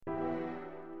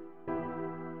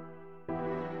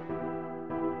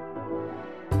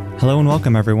Hello and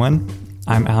welcome, everyone.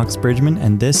 I'm Alex Bridgman,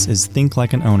 and this is Think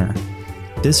Like an Owner.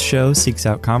 This show seeks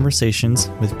out conversations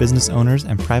with business owners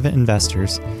and private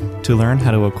investors to learn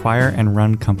how to acquire and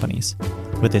run companies,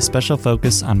 with a special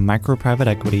focus on micro-private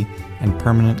equity and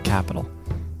permanent capital.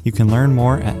 You can learn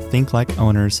more at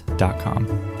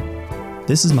thinklikeowners.com.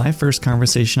 This is my first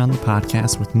conversation on the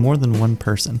podcast with more than one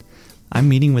person. I'm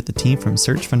meeting with the team from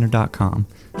searchfunder.com,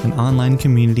 an online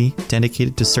community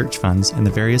dedicated to search funds and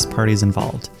the various parties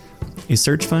involved. A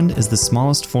search fund is the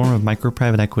smallest form of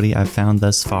micro-private equity I've found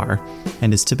thus far,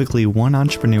 and is typically one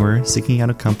entrepreneur seeking out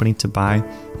a company to buy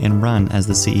and run as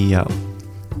the CEO.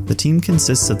 The team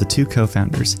consists of the two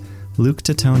co-founders, Luke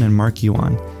Tatone and Mark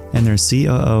Yuan, and their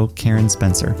COO, Karen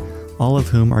Spencer, all of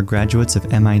whom are graduates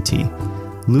of MIT.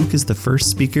 Luke is the first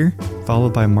speaker,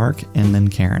 followed by Mark and then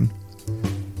Karen.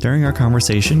 During our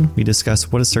conversation, we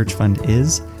discuss what a search fund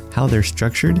is, how they're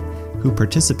structured, who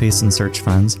participates in search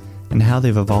funds, and how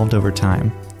they've evolved over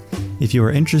time. If you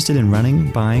are interested in running,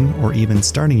 buying, or even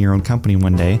starting your own company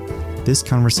one day, this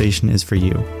conversation is for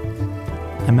you.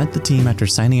 I met the team after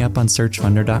signing up on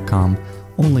searchfunder.com,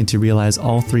 only to realize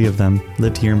all three of them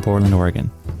lived here in Portland,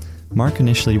 Oregon. Mark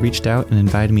initially reached out and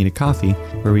invited me to coffee,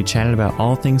 where we chatted about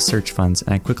all things search funds,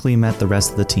 and I quickly met the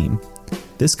rest of the team.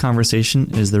 This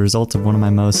conversation is the result of one of my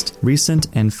most recent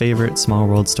and favorite small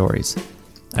world stories.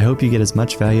 I hope you get as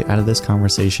much value out of this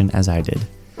conversation as I did.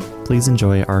 Please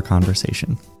enjoy our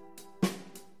conversation.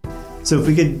 So if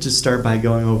we could just start by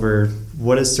going over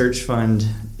what a search fund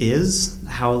is,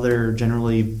 how they're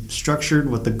generally structured,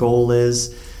 what the goal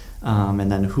is, and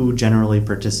then who generally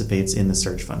participates in the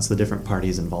search funds, the different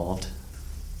parties involved.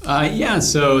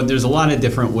 So there's a lot of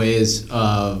different ways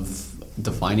of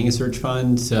defining a search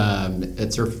fund.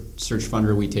 At Search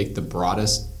Funder, we take the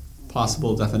broadest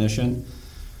possible definition.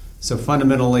 So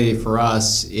fundamentally for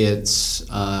us, it's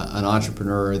an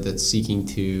entrepreneur that's seeking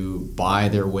to buy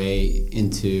their way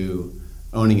into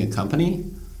owning a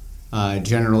company,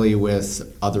 generally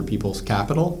with other people's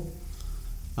capital,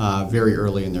 very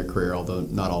early in their career, although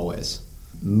not always.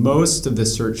 Most of the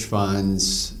search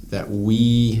funds that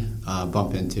we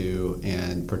bump into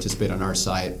and participate on our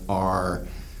site are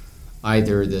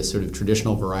either the sort of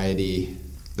traditional variety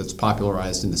that's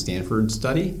popularized in the Stanford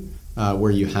study,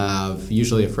 where you have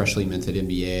usually a freshly minted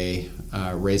MBA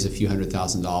raise a few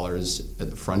 $100,000 at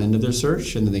the front end of their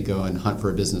search, and then they go and hunt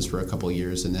for a business for a couple of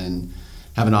years, and then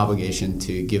have an obligation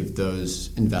to give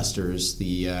those investors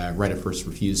the right of first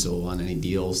refusal on any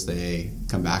deals they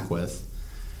come back with.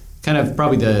 Kind of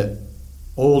probably the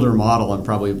older model, and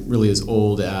probably really as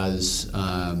old as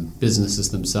businesses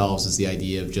themselves, is the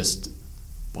idea of just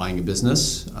buying a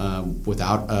business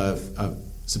without a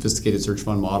sophisticated search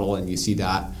fund model, and you see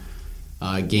that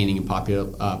gaining in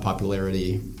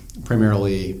popularity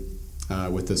primarily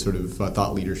with the sort of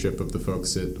thought leadership of the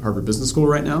folks at Harvard Business School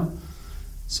right now.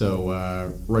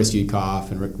 So Royce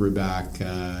Yukoff and Rick Ruback,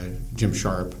 Jim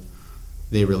Sharp,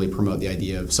 they really promote the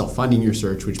idea of self-funding your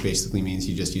search, which basically means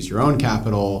you just use your own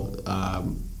capital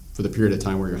for the period of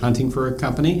time where you're hunting for a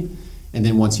company. And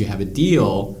then once you have a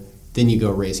deal, then you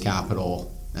go raise capital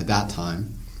at that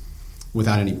time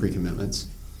without any pre-commitments.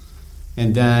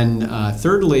 And then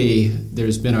thirdly,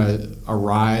 there's been a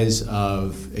rise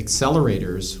of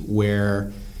accelerators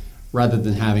where rather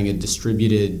than having a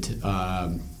distributed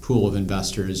pool of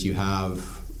investors, you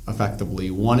have effectively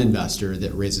one investor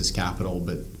that raises capital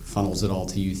but funnels it all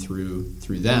to you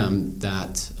through them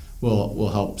that will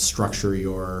help structure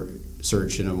your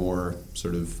search in a more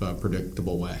sort of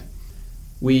predictable way.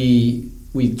 We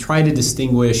try to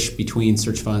distinguish between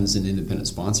search funds and independent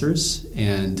sponsors,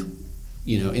 and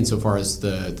insofar as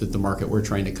the market we're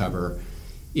trying to cover,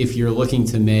 if you're looking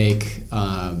to make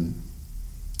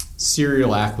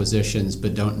serial acquisitions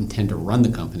but don't intend to run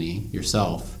the company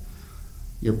yourself,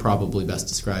 you're probably best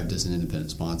described as an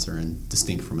independent sponsor and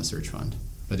distinct from a search fund.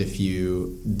 But if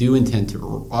you do intend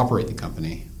to operate the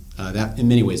company, that in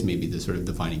many ways may be the sort of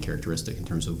defining characteristic in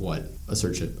terms of what a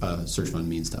search fund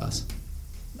means to us.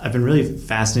 I've been really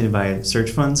fascinated by search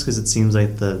funds because it seems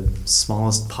like the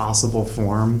smallest possible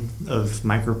form of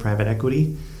micro-private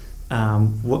equity.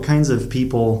 What kinds of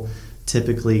people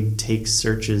typically take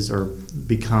searches or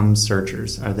become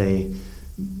searchers? Are they,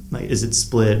 is it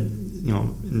split,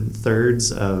 in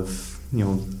thirds of,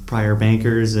 prior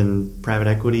bankers and private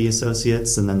equity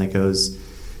associates, and then that goes,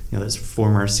 there's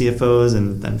former CFOs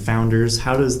and then founders?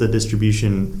 How does the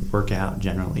distribution work out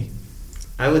generally?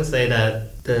 I would say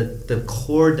that the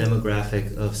core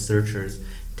demographic of searchers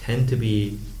tend to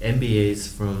be MBAs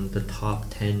from the top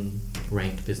 10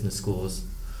 ranked business schools,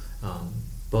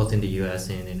 both in the US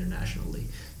and internationally.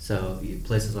 So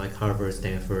places like Harvard,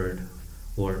 Stanford,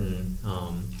 Wharton,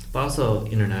 but also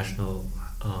international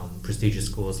prestigious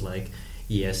schools like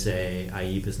ESA,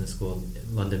 IE Business School,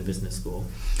 London Business School.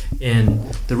 And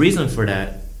the reason for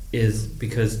that is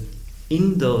because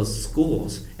in those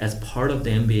schools, as part of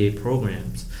the MBA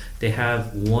programs, they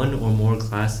have one or more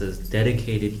classes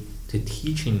dedicated to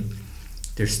teaching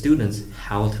their students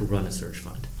how to run a search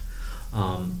fund,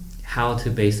 how to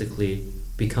basically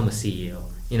become a CEO.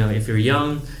 You know, if you're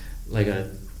young, like a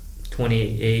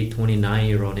 28,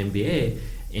 29-year-old MBA,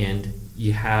 and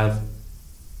you have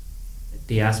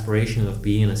the aspiration of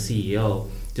being a CEO,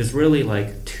 there's really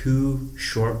like two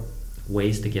short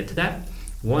ways to get to that.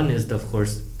 One is, of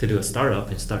course, to do a startup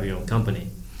and start your own company.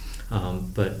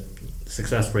 But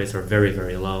success rates are very,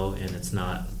 very low, and it's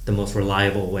not the most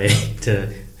reliable way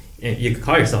to, you could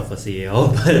call yourself a CEO,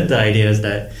 but the idea is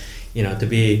that, you know, to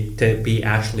be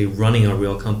actually running a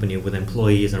real company with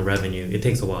employees and revenue, it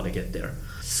takes a while to get there.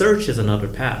 Search is another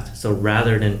path. So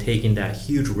rather than taking that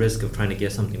huge risk of trying to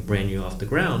get something brand new off the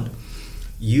ground,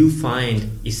 you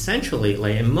find essentially,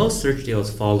 like, and most search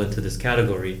deals fall into this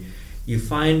category, you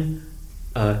find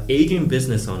an aging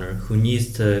business owner who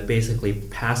needs to basically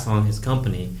pass on his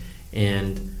company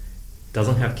and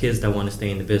doesn't have kids that want to stay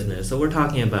in the business. So we're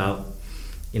talking about,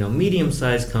 you know,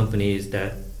 medium-sized companies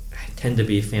that tend to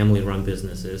be family-run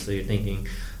businesses. So you're thinking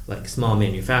like small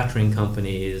manufacturing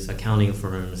companies, accounting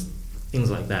firms,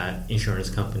 things like that, insurance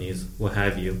companies, what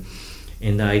have you.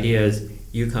 And the idea is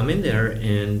you come in there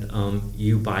and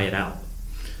you buy it out.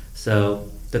 So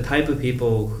the type of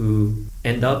people who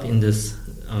end up in this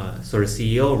sort of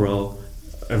CEO role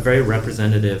are very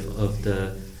representative of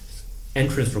the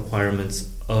entrance requirements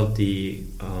of the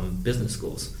business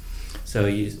schools. So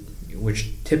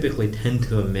which typically tend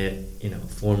to admit, you know,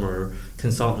 former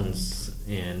consultants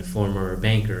and former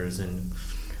bankers and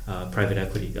private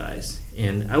equity guys.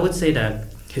 And I would say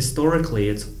that historically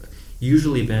it's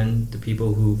usually been the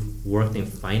people who've worked in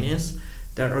finance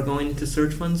that are going into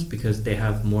search funds because they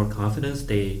have more confidence.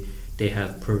 They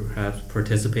have perhaps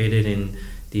participated in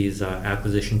these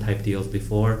acquisition type deals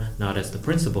before, not as the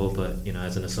principal, but, you know,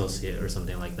 as an associate or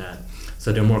something like that.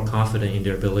 So they're more confident in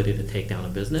their ability to take down a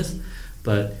business.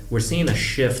 But we're seeing a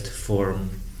shift from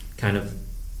kind of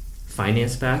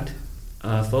finance-backed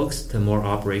folks to more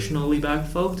operationally backed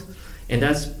folks, and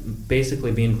that's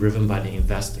basically being driven by the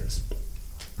investors.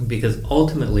 Because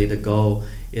ultimately the goal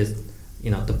is,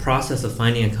 you know, the process of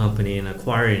finding a company and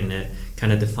acquiring it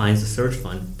kind of defines the search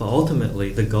fund, but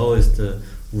ultimately the goal is to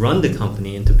run the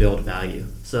company and to build value.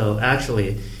 So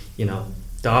actually, you know,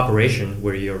 the operation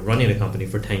where you're running a company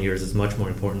for 10 years is much more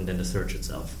important than the search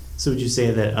itself. So would you say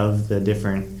that of the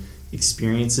different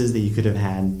experiences that you could have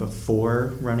had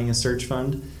before running a search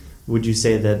fund, would you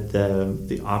say that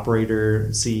the operator,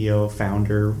 CEO,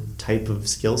 founder type of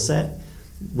skill set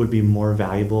would be more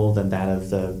valuable than that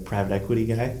of the private equity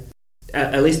guy?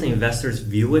 At least the investors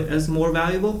view it as more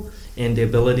valuable, and the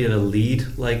ability to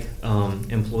lead like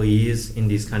employees in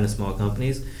these kind of small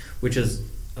companies, which is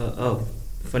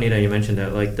funny that you mentioned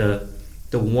that. Like the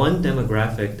one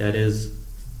demographic that is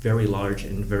very large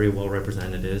and very well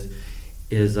represented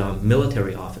is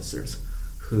military officers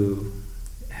who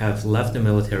have left the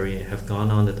military and have gone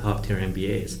on to top tier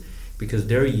MBAs because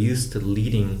they're used to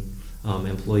leading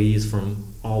employees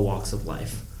from all walks of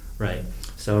life, right?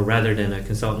 So rather than a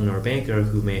consultant or a banker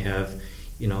who may have,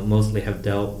 you know, mostly have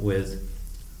dealt with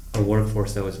a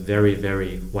workforce that was very,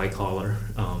 very white collar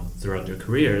throughout their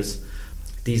careers,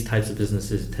 these types of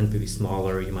businesses tend to be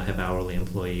smaller. You might have hourly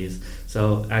employees.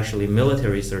 So actually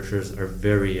military searchers are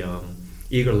very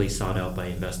eagerly sought out by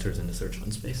investors in the search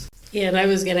fund space. Yeah, and I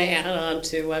was going to add on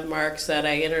to what Mark said.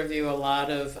 I interview a lot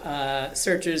of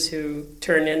searchers who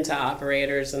turn into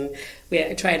operators, and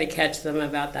we try to catch them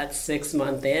about that 6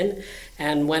 month in.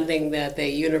 And one thing that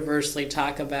they universally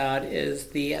talk about is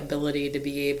the ability to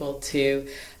be able to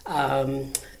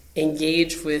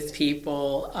engage with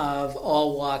people of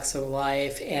all walks of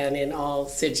life and in all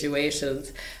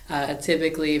situations.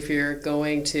 Typically, if you're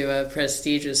going to a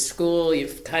prestigious school,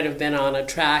 you've kind of been on a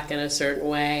track in a certain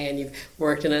way and you've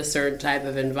worked in a certain type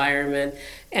of environment,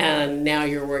 and now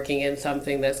you're working in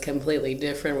something that's completely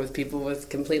different with people with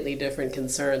completely different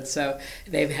concerns. So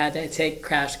they've had to take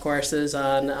crash courses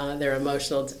on their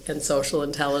emotional and social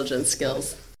intelligence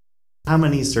skills. How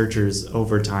many searchers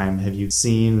over time have you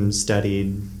seen,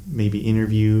 studied, maybe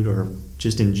interviewed, or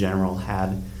just in general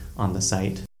had on the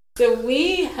site? So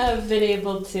we have been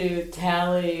able to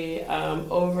tally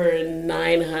over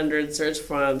 900 search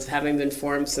funds having been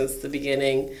formed since the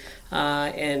beginning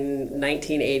in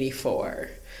 1984.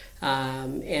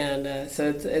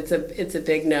 So it's a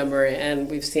big number, and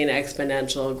we've seen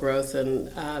exponential growth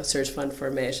in search fund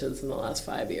formations in the last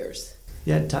 5 years.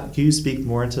 Yeah, can you speak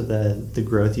more to the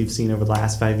growth you've seen over the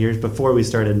last 5 years? Before we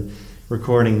started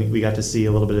recording, we got to see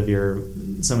a little bit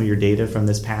of some of your data from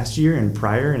this past year and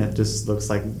prior, and it just looks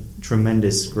like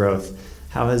tremendous growth.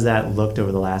 How has that looked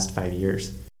over the last 5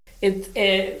 years?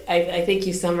 I think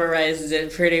you summarized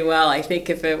it pretty well. I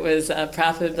think if it was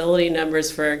profitability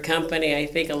numbers for a company, I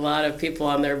think a lot of people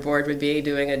on their board would be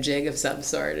doing a jig of some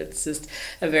sort. It's just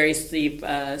a very steep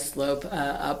slope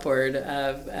upward,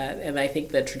 and I think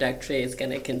the trajectory is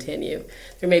going to continue.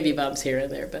 There may be bumps here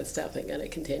and there, but it's definitely going to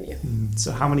continue.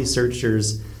 So how many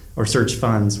searchers or search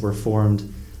funds were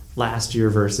formed last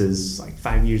year versus like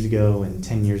 5 years ago and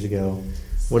 10 years ago?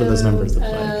 What do those numbers look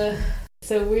like?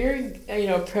 So we're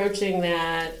approaching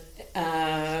that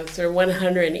sort of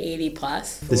 180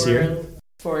 plus this year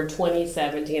for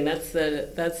 2017. That's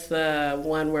the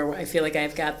one where I feel like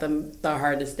I've got the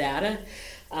hardest data.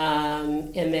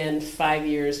 And then 5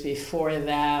 years before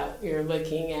that, you're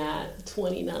looking at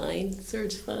 29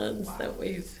 search funds that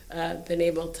we've been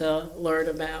able to learn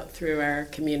about through our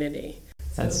community.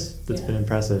 That's been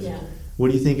impressive. Yeah.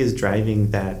 What do you think is driving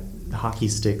that hockey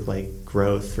stick like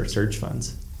growth for search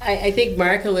funds? I think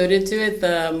Mark alluded to it.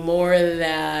 The more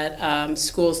that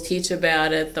schools teach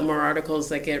about it, the more articles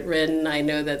that get written. I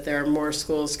know that there are more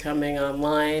schools coming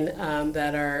online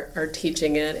that are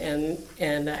teaching it,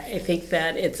 and I think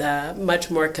that it's a much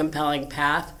more compelling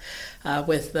path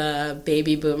with the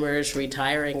baby boomers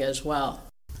retiring as well.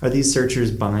 Are these searchers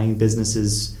buying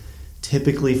businesses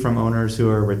typically from owners who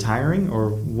are retiring, or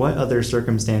what other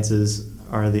circumstances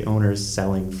are the owners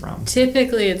selling from?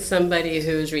 Typically, it's somebody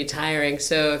who's retiring.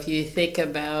 So if you think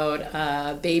about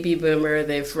a baby boomer,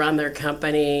 they've run their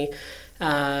company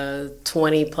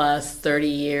 20 plus, 30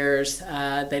 years.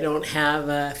 They don't have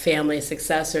a family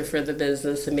successor for the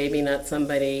business, and maybe not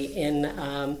somebody in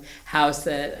house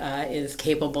that is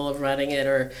capable of running it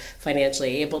or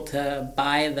financially able to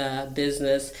buy the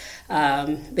business.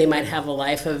 They might have a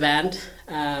life event.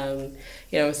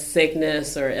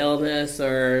 Sickness or illness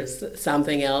or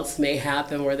something else may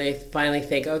happen where they finally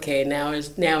think, okay, now is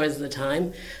the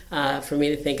time for me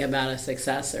to think about a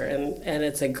successor. And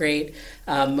it's a great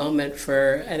moment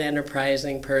for an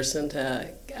enterprising person to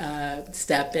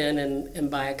step in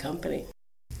and buy a company.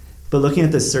 But looking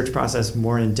at this search process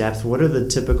more in depth, what are the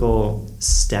typical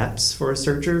steps for a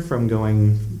searcher from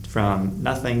going from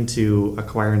nothing to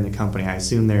acquiring the company? I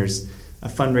assume there's a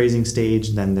fundraising stage,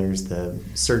 then there's the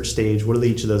search stage. What do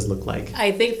each of those look like?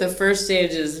 I think the first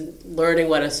stage is learning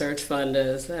what a search fund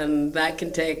is, and that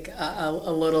can take a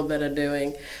little bit of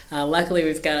doing. Luckily,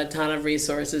 we've got a ton of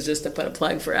resources, just to put a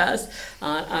plug for us,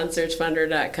 on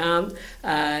searchfunder.com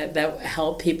that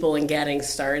help people in getting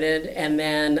started. And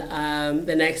then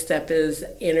the next step is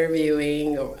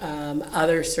interviewing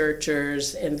other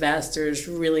searchers, investors,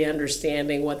 really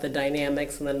understanding what the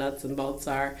dynamics and the nuts and bolts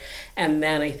are. And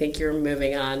then I think you're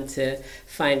moving on to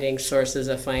finding sources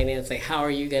of financing. How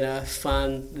are you going to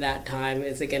fund that time?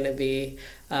 Is it going to be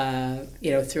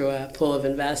through a pool of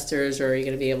investors, or are you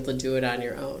going to be able to do it on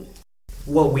your own?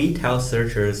 What we tell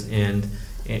searchers, and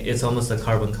it's almost a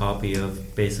carbon copy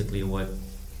of basically what,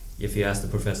 if you ask the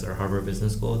professor at Harvard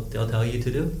Business School, they'll tell you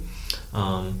to do.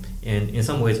 And in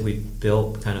some ways, we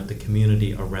built kind of the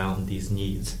community around these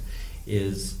needs.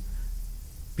 Is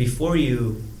before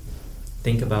you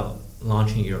think about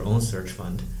launching your own search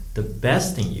fund, the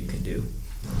best thing you can do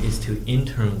is to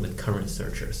intern with current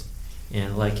searchers.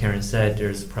 And like Karen said,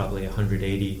 there's probably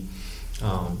 180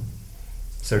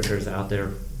 searchers out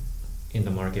there in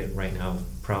the market right now,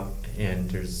 and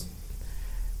there's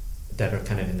that are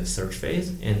kind of in the search phase.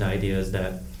 And the idea is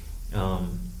that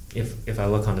if I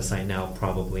look on the site now,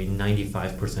 probably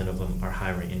 95% of them are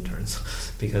hiring interns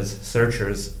because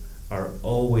searchers are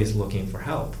always looking for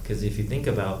help. Because if you think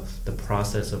about the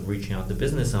process of reaching out to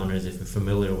business owners, if you're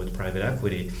familiar with private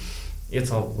equity, it's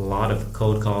a lot of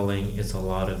cold calling, it's a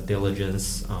lot of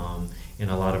diligence, and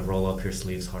a lot of roll up your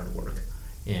sleeves hard work.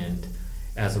 And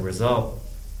as a result,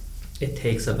 it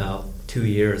takes about 2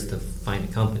 years to find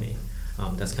a company.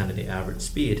 That's kind of the average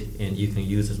speed, and you can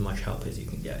use as much help as you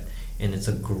can get. And it's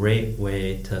a great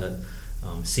way to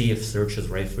see if search is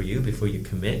right for you before you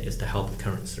commit, is to help a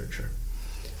current searcher.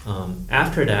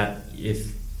 After that,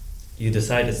 if you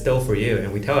decide it's still for you,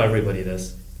 and we tell everybody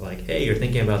this, like, hey, you're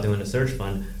thinking about doing a search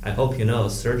fund, I hope you know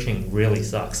searching really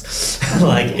sucks.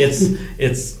 Like,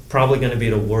 it's probably going to be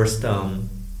the worst.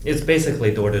 It's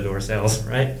basically door-to-door sales,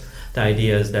 right? The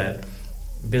idea is that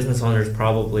business owners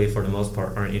probably, for the most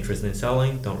part, aren't interested in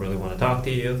selling, don't really want to talk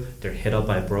to you. They're hit up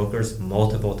by brokers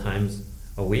multiple times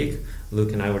a week.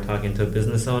 Luke and I were talking to a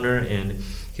business owner, and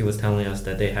he was telling us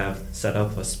that they have set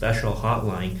up a special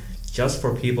hotline just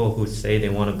for people who say they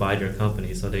want to buy their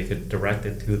company, so they could direct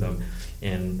it to them.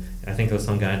 And I think there was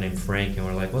some guy named Frank, and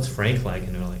we're like, "What's Frank like?"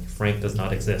 And they're like, "Frank does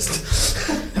not exist."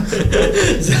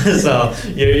 So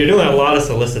you're doing a lot of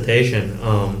solicitation.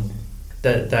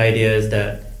 The idea is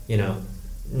that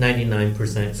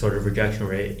 99% sort of rejection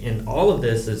rate, and all of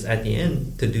this is at the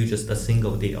end to do just a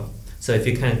single deal. So if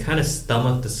you can kind of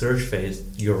stomach the search phase,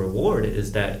 your reward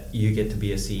is that you get to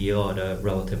be a CEO at a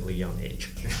relatively young age.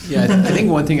 Yeah, I think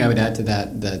one thing I would add to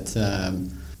that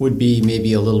would be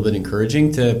maybe a little bit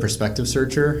encouraging to a prospective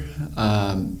searcher.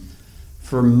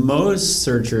 For most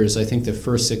searchers, I think the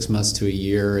first 6 months to a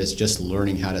year is just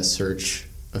learning how to search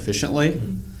efficiently.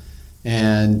 Mm-hmm.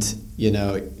 And,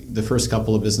 the first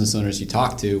couple of business owners you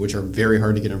talk to, which are very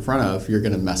hard to get in front of, you're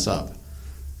going to mess up.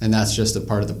 And that's just a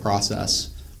part of the process.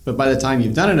 But by the time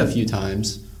you've done it a few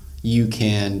times, you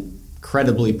can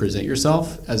credibly present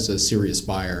yourself as a serious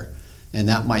buyer. And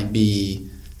that might be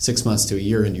 6 months to a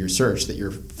year into your search that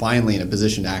you're finally in a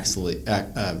position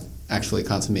to actually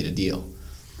consummate a deal.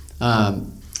 But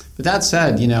that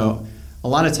said, a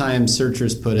lot of times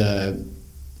searchers put a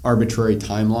arbitrary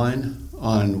timeline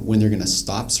on when they're going to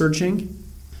stop searching.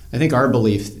 I think our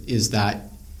belief is that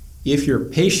if you're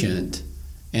patient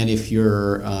and if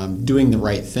you're doing the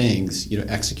right things,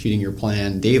 executing your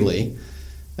plan daily,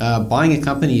 buying a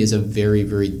company is a very,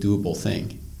 very doable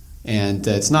thing. And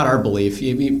it's not our belief.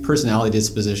 Personality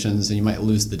dispositions, and you might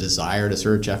lose the desire to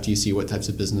search after you see what types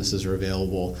of businesses are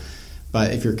available.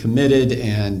 But if you're committed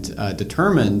and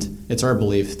determined, it's our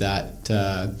belief that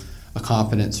a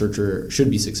competent searcher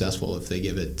should be successful if they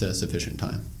give it sufficient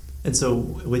time. And so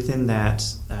within that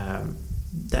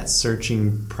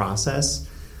searching process,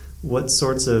 what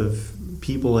sorts of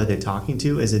people are they talking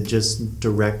to? Is it just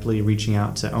directly reaching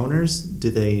out to owners?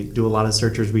 Do a lot of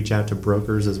searchers reach out to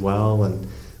brokers as well? And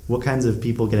what kinds of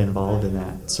people get involved in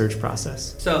that search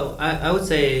process? So I would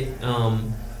say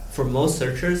for most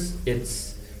searchers,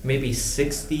 it's maybe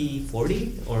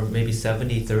 60-40 or maybe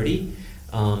 70-30,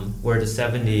 where the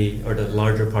 70 or the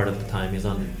larger part of the time is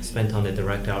spent on the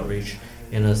direct outreach,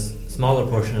 and a smaller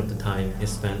portion of the time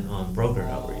is spent on broker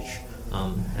outreach,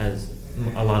 as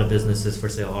a lot of businesses for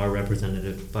sale are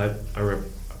represented by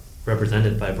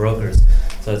brokers.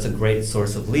 So it's a great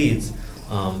source of leads.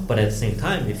 But at the same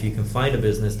time, if you can find a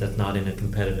business that's not in a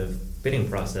competitive bidding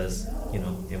process,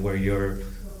 and where you're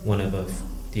one of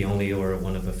the only or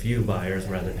one of a few buyers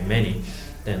rather than many,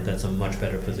 then that's a much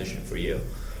better position for you.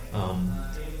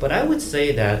 But I would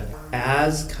say that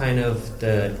as kind of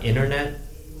the internet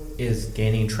is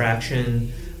gaining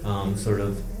traction, sort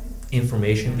of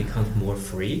information becomes more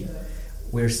free,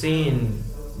 we're seeing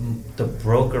the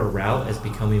broker route is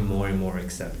becoming more and more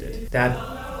accepted.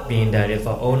 That being that if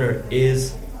an owner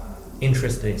is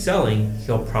interested in selling,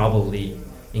 he'll probably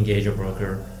engage a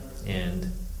broker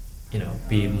and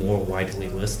be more widely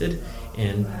listed.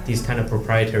 And these kind of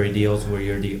proprietary deals where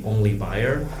you're the only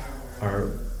buyer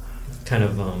are kind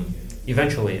of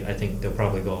eventually, I think they'll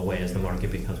probably go away as the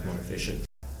market becomes more efficient.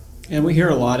 And we hear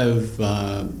a lot of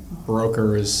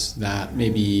brokers that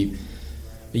maybe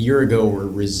a year ago were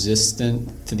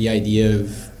resistant to the idea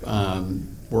of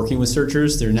working with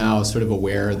searchers. They're now sort of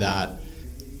aware that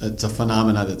it's a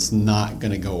phenomena that's not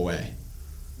going to go away.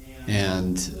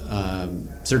 And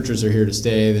searchers are here to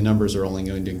stay. The numbers are only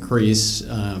going to increase.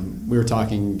 We were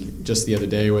talking just the other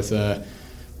day with a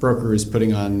broker who's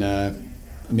putting on a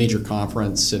major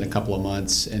conference in a couple of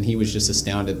months, and he was just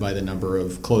astounded by the number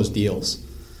of closed deals.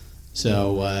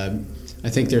 So I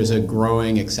think there's a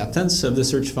growing acceptance of the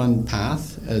search fund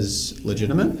path as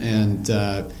legitimate, and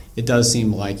it does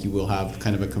seem like you will have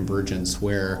kind of a convergence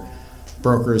where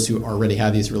brokers who already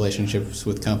have these relationships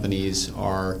with companies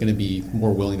are going to be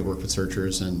more willing to work with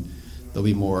searchers, and there'll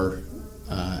be more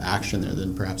action there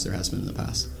than perhaps there has been in the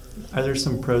past. Are there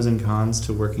some pros and cons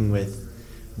to working with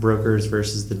brokers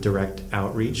versus the direct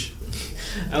outreach?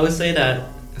 I would say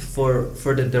that for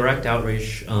the direct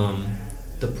outreach,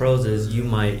 the pros is you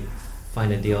might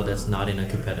find a deal that's not in a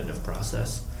competitive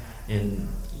process, and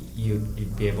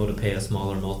you'd be able to pay a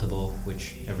smaller multiple,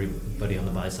 which everybody on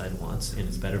the buy side wants, and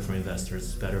it's better for investors,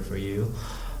 it's better for you.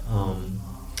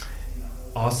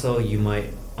 Also, you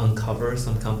might uncover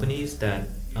some companies that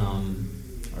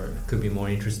could be more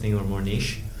interesting or more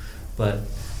niche, but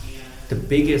the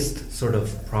biggest sort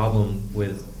of problem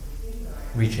with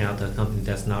reaching out to a company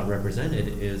that's not represented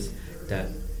is that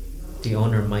the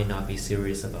owner might not be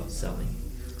serious about selling.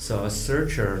 So a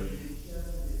searcher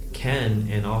can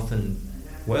and often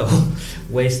will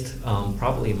waste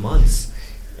probably months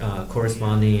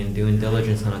corresponding and doing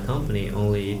diligence on a company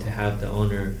only to have the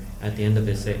owner at the end of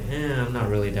it say, I'm not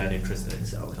really that interested in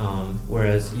selling.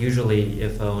 Whereas usually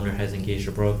if an owner has engaged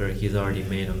a broker, he's already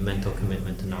made a mental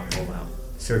commitment to not pull out.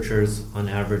 Searchers on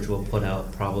average will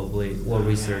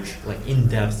research like in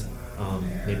depth,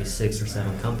 maybe 6 or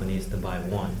 7 companies to buy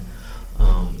one.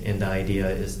 And the idea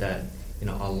is that,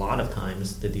 a lot of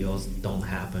times the deals don't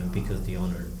happen because the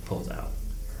owner pulls out.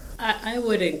 I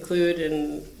would include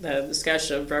in the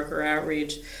discussion of broker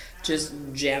outreach just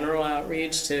general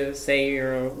outreach to, say,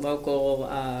 your local,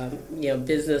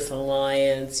 business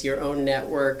alliance, your own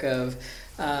network of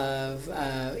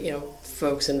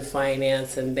folks in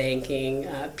finance and banking,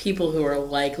 people who are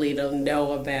likely to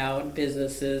know about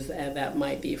businesses and that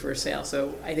might be for sale.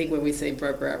 So I think when we say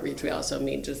broker outreach, we also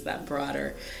mean just that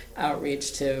broader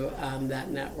outreach to that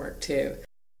network too.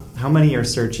 How many are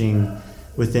searching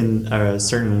within a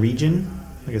certain region,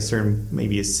 like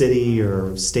maybe a city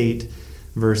or state,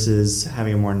 versus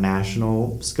having a more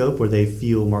national scope where they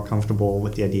feel more comfortable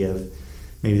with the idea of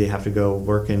maybe they have to go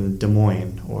work in Des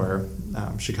Moines or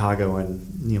Chicago,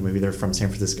 and maybe they're from San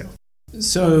Francisco?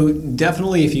 So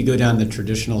definitely, if you go down the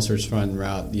traditional search fund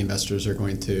route, the investors are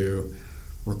going to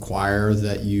require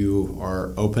that you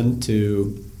are open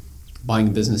to buying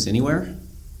a business anywhere.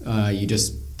 You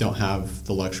just don't have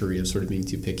the luxury of sort of being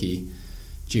too picky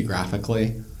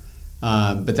geographically.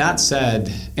 But that said,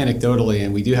 anecdotally,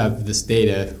 and we do have this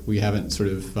data, we haven't sort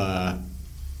of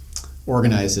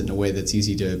organized it in a way that's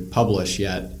easy to publish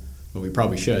yet, but we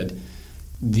probably should.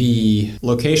 The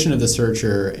location of the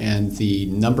searcher and the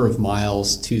number of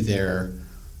miles to their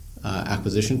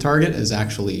acquisition target is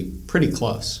actually pretty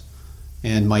close.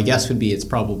 And my guess would be it's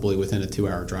probably within a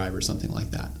 2-hour drive or something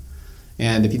like that.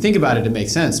 And if you think about it, it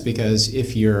makes sense, because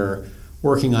if you're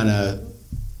working on a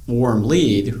warm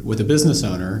lead with a business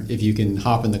owner, if you can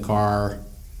hop in the car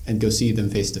and go see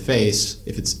them face to face,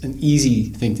 if it's an easy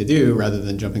thing to do rather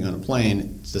than jumping on a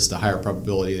plane, it's just a higher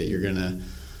probability that you're going to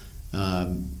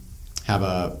have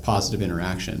a positive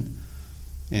interaction.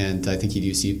 And I think you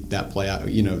do see that play out.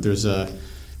 There's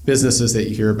businesses that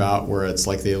you hear about where it's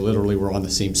like they literally were on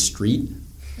the same street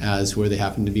as where they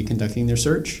happen to be conducting their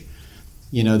search.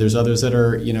 There's others that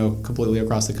are, completely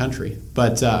across the country.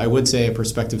 But I would say a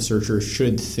prospective searcher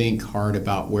should think hard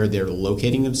about where they're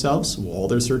locating themselves while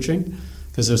they're searching,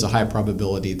 because there's a high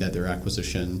probability that their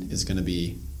acquisition is going to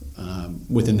be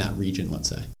within that region, let's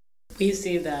say. We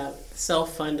see that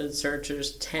self-funded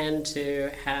searchers tend to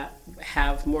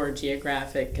have more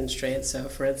geographic constraints. So,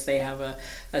 for instance, they have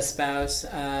a spouse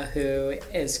who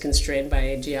is constrained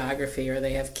by geography, or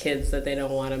they have kids that they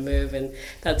don't want to move. And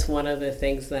that's one of the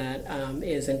things that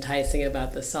is enticing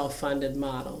about the self-funded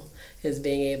model, is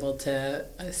being able to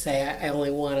say, I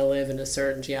only want to live in a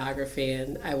certain geography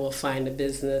and I will find a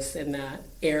business in that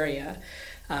area.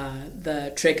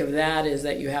 The trick of that is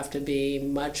that you have to be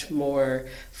much more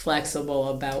flexible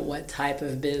about what type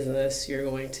of business you're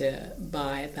going to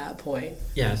buy at that point.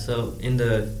 Yeah, so in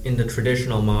the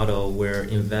traditional model where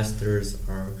investors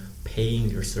are paying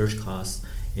your search costs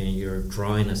and you're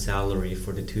drawing a salary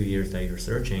for the 2 years that you're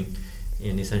searching,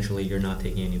 and essentially you're not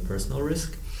taking any personal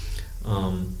risk.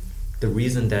 The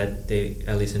reason that they,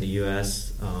 at least in the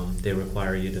U.S., they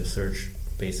require you to search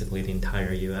basically the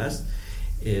entire U.S.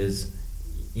 is,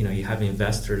 you have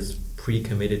investors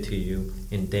pre-committed to you,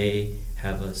 and they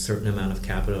have a certain amount of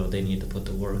capital they need to put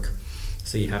to work.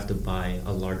 So you have to buy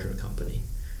a larger company.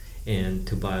 And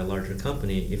to buy a larger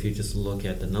company, if you just look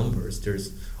at the numbers,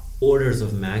 there's orders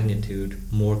of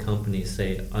magnitude more companies,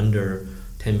 say, under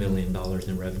 $10 million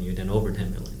in revenue than over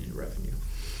 $10 million in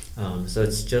revenue. So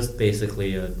it's just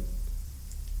basically a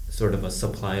sort of a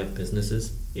supply of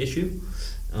businesses issue.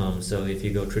 So if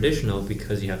you go traditional,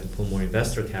 because you have to put more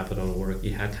investor capital to work,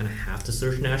 you kind of have to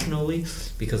search nationally,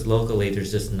 because locally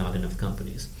there's just not enough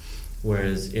companies.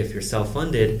 Whereas if you're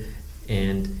self-funded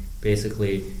and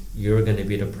basically you're going to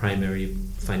be the primary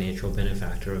financial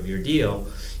benefactor of your deal,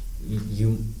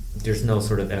 there's no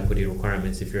sort of equity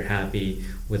requirements. If you're happy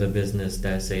with a business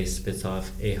that, say, spits off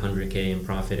 $800K in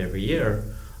profit every year,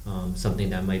 something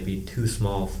that might be too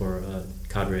small for a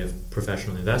cadre of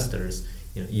professional investors,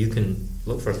 you can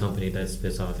look for a company that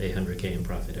spits off $800K in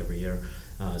profit every year,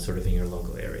 sort of in your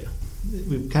local area.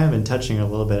 We've kind of been touching a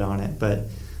little bit on it, but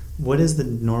what is the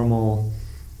normal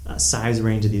size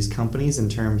range of these companies in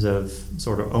terms of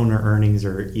sort of owner earnings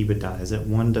or EBITDA? Is it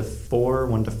 1 to 4,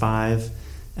 1 to 5?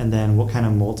 And then what kind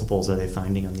of multiples are they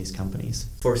finding on these companies?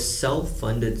 For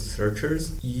self-funded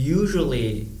searchers,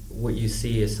 usually what you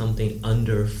see is something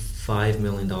under $5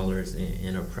 million in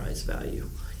enterprise value.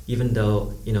 Even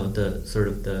though, the sort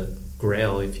of the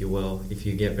grail, if you will, if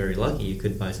you get very lucky, you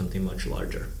could buy something much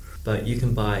larger. But you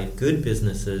can buy good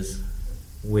businesses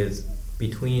with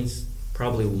between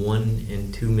probably 1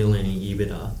 and 2 million in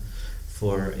EBITDA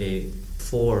for a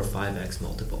 4 or 5x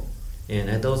multiple. And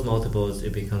at those multiples,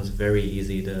 it becomes very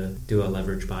easy to do a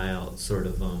leverage buyout sort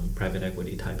of private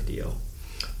equity type deal.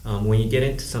 When you get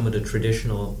into some of the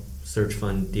traditional search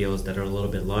fund deals that are a little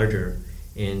bit larger,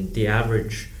 and the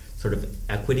average sort of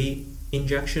equity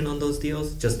injection on those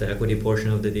deals, just the equity portion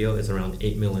of the deal, is around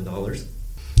 $8 million.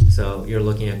 So you're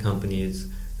looking at companies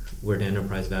where the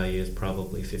enterprise value is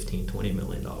probably $15-20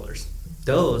 million.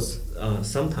 Those,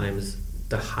 sometimes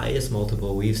the highest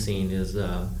multiple we've seen is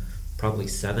probably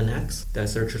 7x that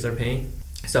searchers are paying.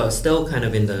 So it's still kind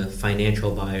of in the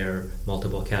financial buyer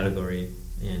multiple category,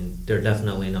 and they're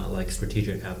definitely not like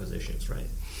strategic acquisitions, right?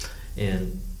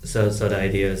 And so the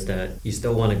idea is that you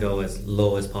still want to go as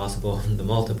low as possible in the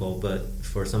multiple, but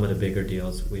for some of the bigger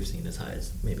deals, we've seen as high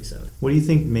as maybe 7. What do you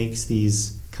think makes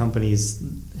these companies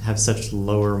have such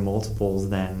lower multiples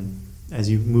than, as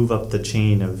you move up the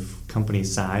chain of company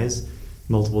size,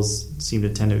 multiples seem to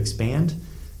tend to expand,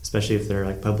 especially if they're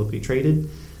like publicly traded?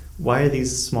 Why are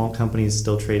these small companies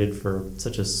still traded for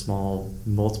such a small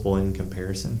multiple in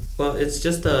comparison? Well, it's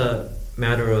just a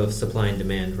matter of supply and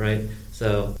demand, right?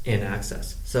 So, and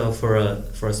access. So for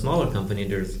a smaller company,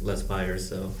 there's less buyers.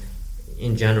 So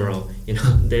in general,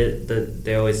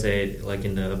 they always say, like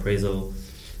in the appraisal,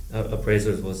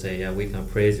 appraisers will say, yeah, we can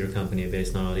appraise your company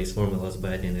based on all these formulas,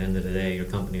 but at the end of the day, your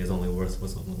company is only worth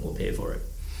what someone will pay for it.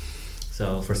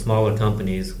 So for smaller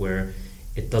companies where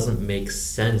it doesn't make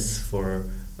sense for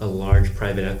a large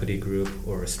private equity group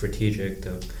or a strategic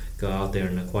to go out there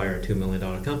and acquire a $2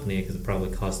 million company, because it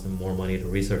probably costs them more money to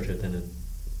research it than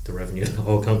the revenue of the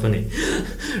whole company,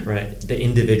 right? The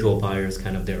individual buyer is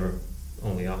kind of their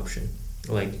only option.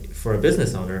 Like for a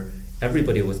business owner,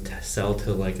 everybody would sell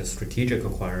to like a strategic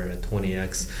acquirer at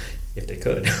 20x if they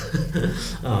could.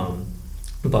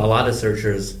 But a lot of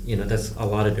searchers, that's a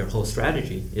lot of their whole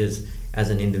strategy is, as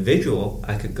an individual,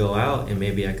 I could go out and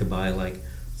maybe I could buy like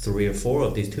 3 or 4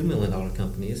 of these $2 million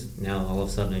companies. Now all of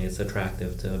a sudden it's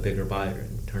attractive to a bigger buyer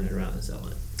and turn it around and sell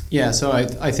it. Yeah, so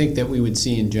I think that we would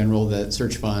see in general that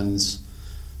search funds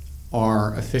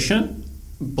are efficient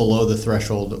below the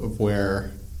threshold of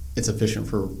where it's efficient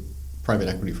for private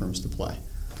equity firms to play.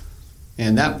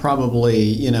 And that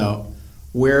probably,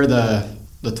 where the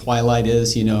twilight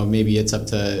is, maybe it's up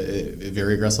to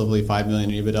very aggressively 5 million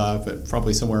in EBITDA, but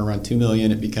probably somewhere around 2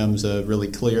 million it becomes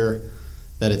really clear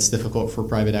that it's difficult for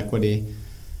private equity.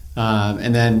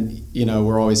 And then,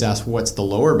 we're always asked, what's the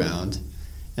lower bound?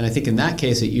 And I think in that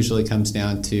case, it usually comes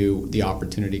down to the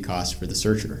opportunity cost for the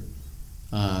searcher,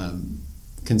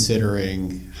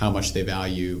 considering how much they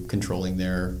value controlling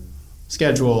their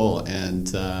schedule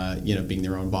and, being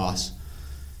their own boss.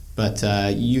 But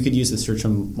you could use the search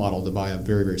model to buy a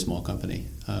very, very small company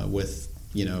with,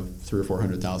 300,000 or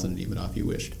 400,000 in EBITDA if you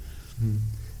wished. Mm-hmm.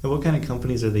 And what kind of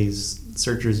companies are these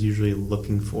searchers usually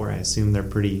looking for? I assume they're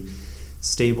pretty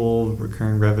stable,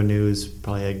 recurring revenues,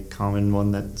 probably a common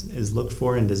one that is looked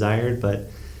for and desired, but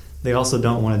they also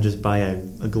don't want to just buy a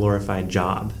glorified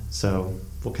job. So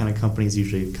what kind of companies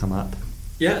usually come up?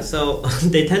 Yeah, so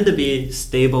they tend to be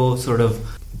stable, sort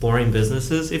of boring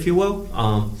businesses, if you will.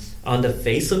 On the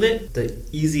face of it, the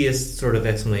easiest sort of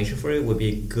explanation for it would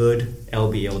be good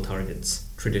LBO targets,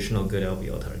 traditional good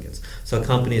LBO targets. So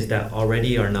companies that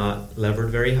already are not levered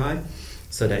very high,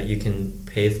 so that you can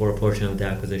pay for a portion of the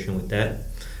acquisition with debt.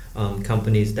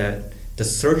 Companies that the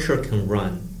searcher can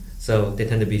run, so they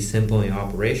tend to be simple in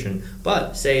operation.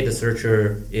 But say the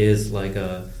searcher is like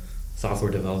a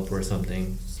software developer or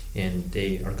something, and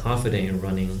they are confident in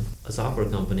running a software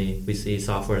company. We see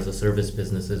software as a service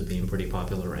businesses being pretty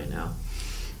popular right now.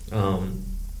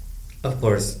 Of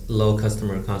course, low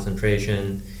customer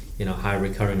concentration, high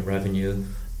recurring revenue.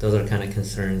 Those are kind of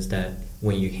concerns that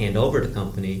when you hand over the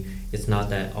company, it's not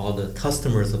that all the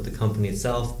customers of the company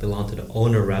itself belong to the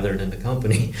owner rather than the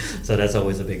company. So that's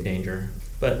always a big danger.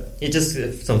 But it's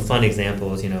just some fun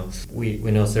examples. We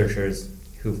know searchers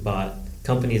who've bought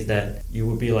companies that you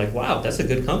would be like, wow, that's a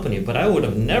good company, but I would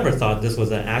have never thought this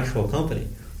was an actual company.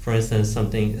 For instance,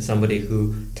 somebody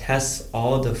who tests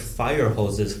all the fire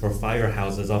hoses for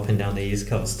firehouses up and down the East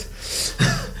Coast.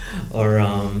 Or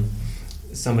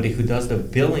somebody who does the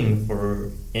billing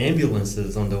for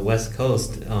ambulances on the West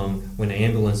Coast. When an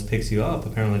ambulance picks you up,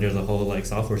 apparently there's a whole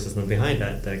software system behind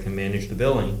that can manage the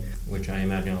billing, which I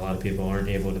imagine a lot of people aren't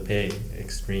able to pay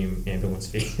extreme ambulance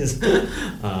fees.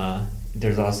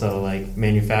 There's also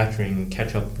manufacturing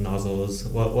ketchup nozzles,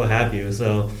 what have you.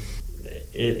 So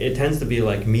it tends to be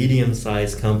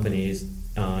medium-sized companies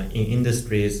in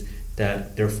industries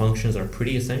that their functions are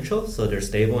pretty essential, so they're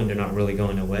stable and they're not really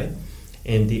going away.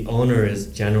 and the owner is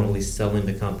generally selling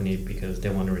the company because they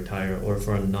want to retire or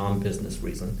for a non-business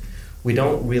reason. We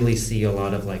don't really see a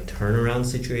lot of like turnaround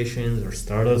situations or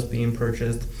startups being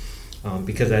purchased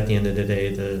because at the end of the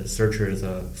day, the searcher is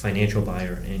a financial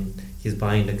buyer and he's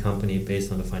buying the company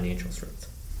based on the financial strength.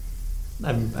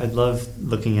 I'd love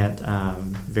looking at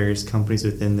various companies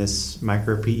within this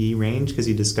micro PE range because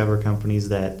you discover companies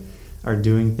that are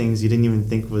doing things you didn't even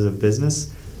think was a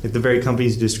business. Like the very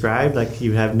companies you described, like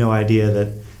you have no idea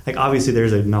that, like obviously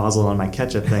there's a nozzle on my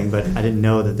ketchup thing, but I didn't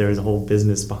know that there was a whole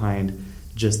business behind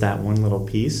just that one little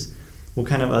piece. What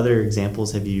kind of other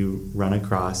examples have you run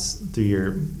across through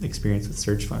your experience with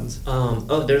search funds?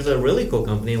 There's a really cool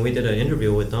company, and we did an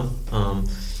interview with them.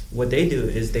 What they do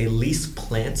is they lease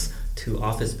plants to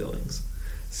office buildings.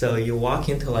 So you walk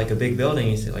into like a big building,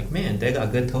 you say like, man, they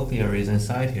got good topiaries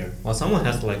inside here. Well, someone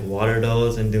has to like water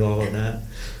those and do all of that.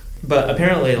 But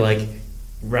apparently, like,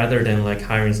 rather than like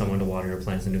hiring someone to water your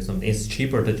plants and do something, it's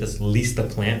cheaper to just lease the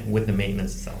plant with the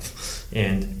maintenance itself.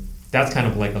 And that's kind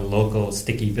of like a local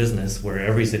sticky business where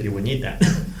every city would need that.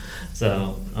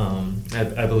 So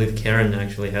I believe Karen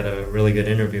actually had a really good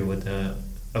interview with the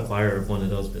acquirer of one of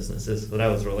those businesses. So that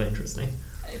was really interesting.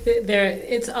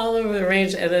 It's all over the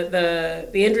range, and the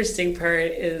interesting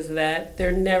part is that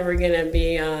they're never going to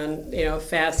be on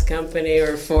Fast Company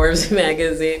or Forbes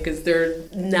magazine because they're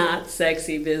not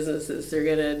sexy businesses. They're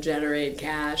going to generate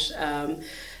cash.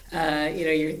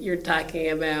 You're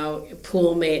talking about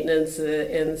pool maintenance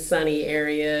in sunny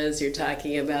areas. You're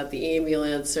talking about the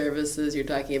ambulance services. You're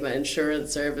talking about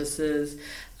insurance services,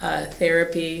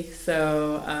 therapy,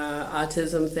 so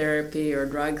autism therapy or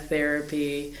drug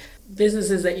therapy.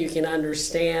 Businesses that you can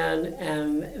understand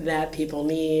and that people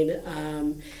need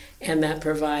and that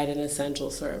provide an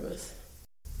essential service.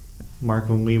 Mark,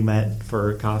 when we met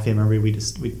for coffee, I remember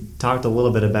we talked a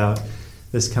little bit about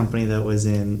this company that was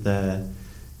in the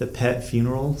pet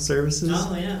funeral services.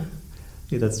 Oh, yeah.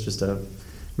 That's just a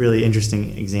really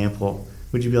interesting example.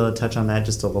 Would you be able to touch on that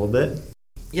just a little bit?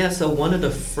 Yeah, so one of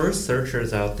the first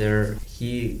searchers out there,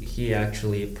 he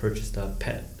actually purchased a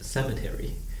pet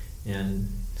cemetery and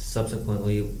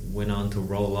subsequently went on to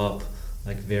roll up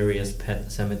like various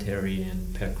pet cemetery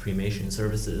and pet cremation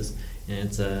services, and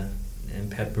it's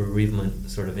and pet bereavement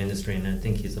sort of industry, and I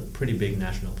think he's a pretty big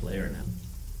national player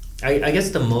now. I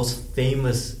guess the most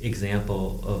famous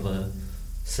example of a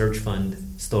search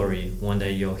fund story, one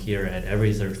that you'll hear at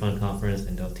every search fund conference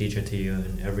and they'll teach it to you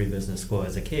in every business school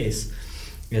as a case,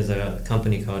 is a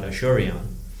company called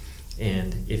Asurion.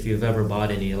 And if you've ever bought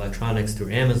any electronics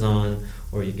through Amazon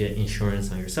or you get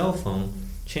insurance on your cell phone,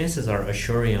 chances are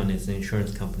Asurion is the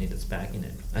insurance company that's backing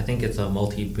it. I think it's a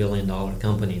multi-billion-dollar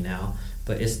company now,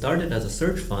 but it started as a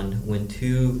search fund when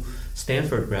two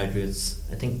Stanford graduates,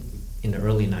 I think in the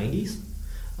early 90s,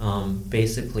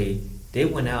 basically they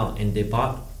went out and they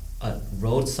bought a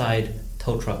roadside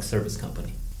tow truck service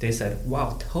company. They said,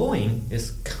 wow, towing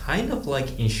is kind of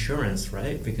like insurance,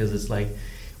 right? Because it's like,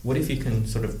 what if you can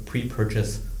sort of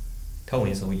pre-purchase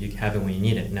towing so you have it when you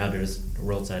need it? Now there's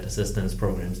roadside assistance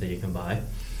programs that you can buy.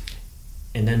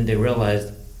 And then they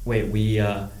realized, wait,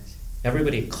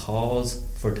 everybody calls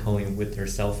for towing with their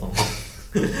cell phone.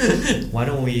 Why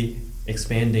don't we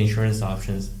expand the insurance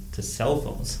options to cell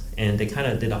phones? And they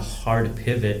kind of did a hard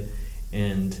pivot,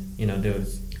 and there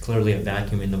was clearly a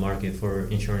vacuum in the market for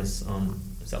insurance on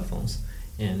cell phones,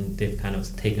 and they've kind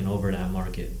of taken over that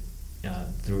market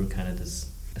through kind of this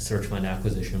search fund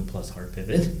acquisition plus hard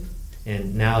pivot.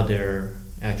 And now they're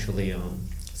actually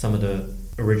some of the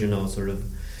original sort of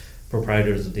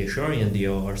proprietors of the Asurion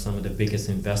deal are some of the biggest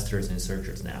investors in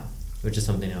searchers now, which is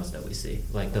something else that we see.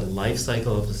 Like the life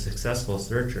cycle of a successful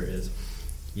searcher is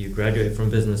you graduate from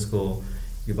business school,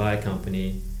 you buy a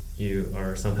company, you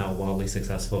are somehow wildly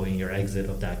successful in your exit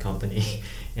of that company,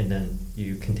 and then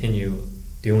you continue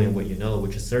doing what you know,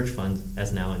 which is search funds,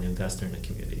 as now an investor in the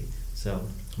community. So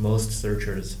most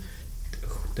searchers,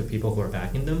 the people who are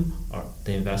backing them,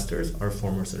 the investors, are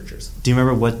former searchers. Do you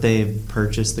remember what they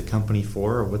purchased the company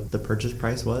for, or what the purchase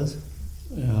price was?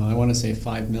 I want to say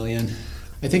 $5 million.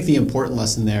 I think the important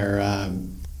lesson there,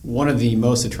 one of the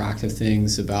most attractive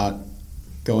things about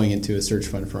going into a search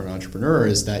fund for an entrepreneur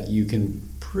is that you can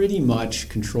pretty much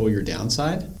control your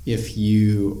downside. If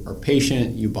you are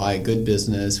patient, you buy a good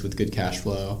business with good cash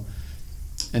flow,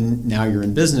 and now you're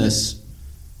in business,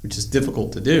 which is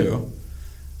difficult to do,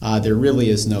 there really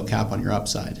is no cap on your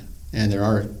upside. And there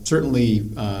are certainly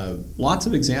lots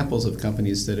of examples of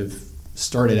companies that have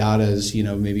started out as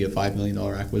maybe a $5 million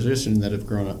acquisition that have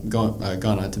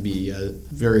gone on to be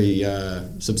very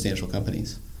substantial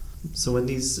companies. So when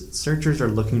these searchers are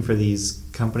looking for these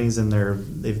companies and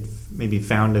they've maybe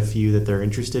found a few that they're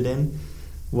interested in,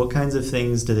 What kinds of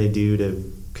things do they do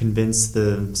to convince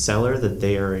the seller that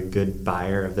they are a good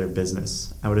buyer of their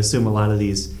business? I would assume a lot of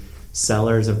these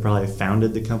sellers have probably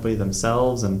founded the company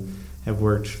themselves and have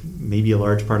worked maybe a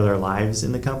large part of their lives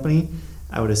in the company.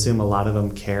 I would assume a lot of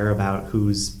them care about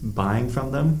who's buying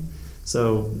from them.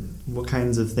 So what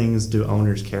kinds of things do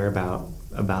owners care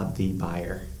about the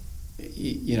buyer?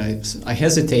 You know, I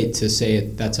hesitate to say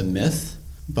that's a myth,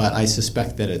 but I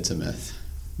suspect that it's a myth.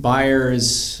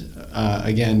 Buyers,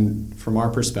 again, from our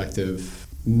perspective,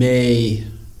 may,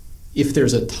 if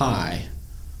there's a tie,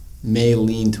 may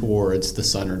lean towards the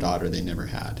son or daughter they never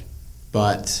had.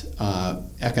 But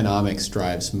economics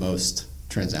drives most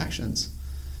transactions.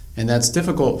 And that's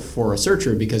difficult for a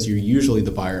searcher because you're usually the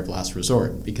buyer of last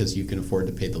resort because you can afford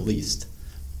to pay the least,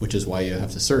 which is why you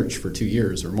have to search for 2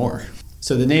 years or more.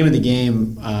 So the name of the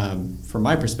game, from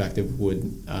my perspective,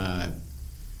 would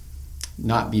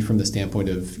not be from the standpoint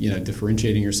of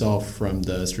differentiating yourself from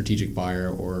the strategic buyer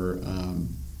or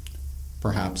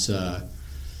perhaps a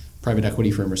private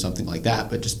equity firm or something like that,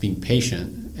 but just being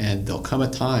patient. And there'll come a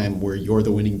time where you're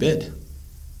the winning bid,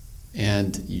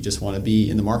 and you just want to be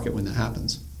in the market when that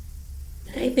happens.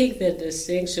 I think the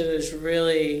distinction is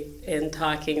really in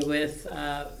talking with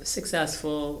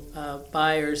successful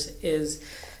buyers is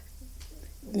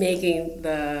making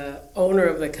the owner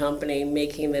of the company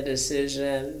making the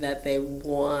decision that they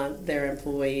want their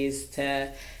employees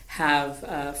to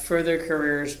have further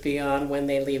careers beyond when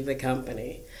they leave the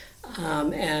company.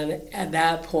 And at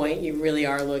that point, you really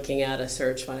are looking at a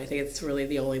search fund. I think it's really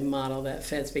the only model that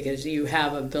fits because you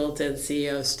have a built-in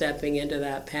CEO stepping into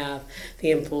that path.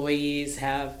 The employees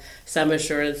have some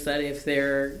assurance that if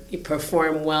they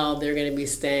perform well, they're going to be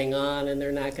staying on and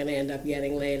they're not going to end up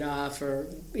getting laid off or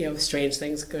strange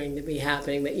things going to be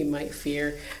happening that you might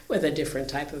fear with a different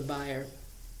type of buyer.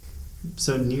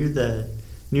 So near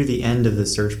the end of the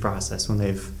search process, when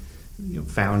they've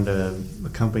found a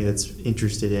company that's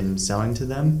interested in selling to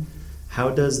them,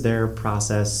 how does their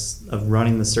process of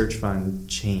running the search fund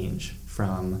change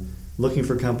from looking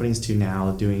for companies to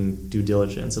now doing due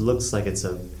diligence? It looks like it's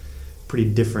a pretty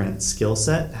different skill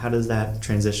set. How does that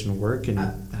transition work, and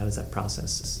how does that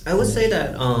process? I would say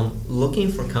that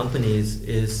looking for companies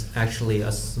is actually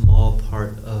a small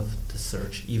part of the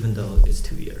search, even though it's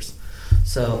 2 years.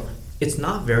 So it's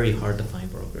not very hard to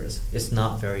find brokers. It's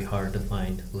not very hard to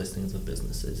find listings of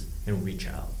businesses and reach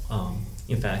out.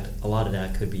 In fact, a lot of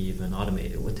that could be even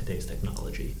automated with today's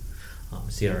technology,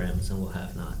 CRMs and what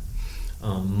have not.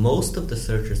 Most of the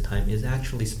searcher's time is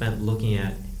actually spent looking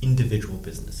at individual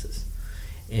businesses.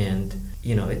 And,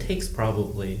 it takes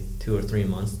probably 2 or 3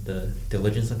 months to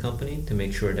diligence a company to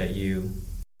make sure that you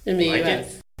in the like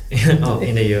U.S. it.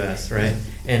 In the U.S., right?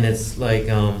 And it's like,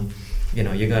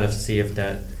 you got to see if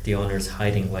the owner's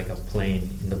hiding like a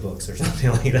plane in the books or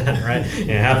something like that, right? And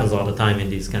it happens all the time in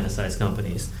these kind of size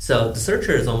companies. So the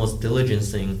searcher is almost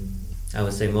diligencing. I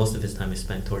would say most of his time is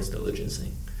spent towards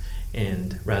diligencing,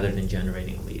 and rather than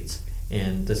generating leads.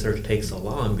 And the search takes so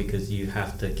long because you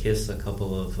have to kiss a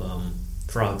couple of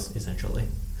frogs, essentially,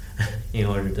 in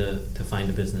order to find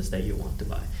a business that you want to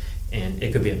buy. And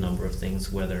it could be a number of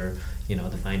things, whether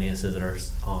the finances are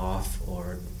off,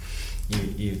 or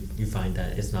you find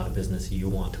that it's not a business you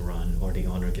want to run, or the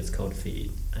owner gets cold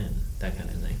feet and that kind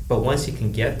of thing. But once you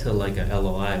can get to like a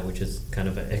LOI, which is kind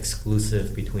of an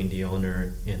exclusive between the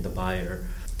owner and the buyer,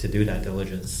 to do that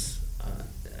diligence,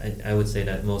 I would say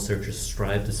that most searchers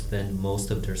strive to spend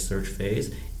most of their search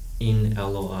phase in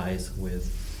LOIs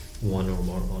with one or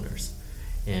more owners.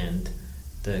 And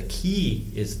the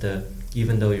key is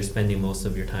even though you're spending most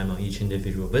of your time on each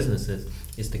individual businesses,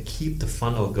 is to keep the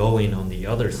funnel going on the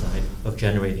other side of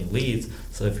generating leads.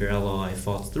 So if your LOI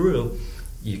falls through,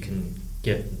 you can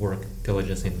get work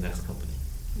diligencing the next company.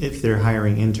 If they're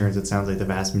hiring interns, it sounds like the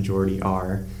vast majority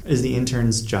are. Is the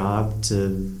intern's job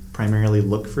to primarily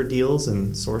look for deals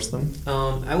and source them?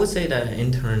 I would say that an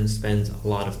intern spends a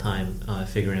lot of time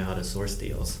figuring out how to source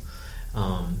deals.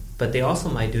 But they also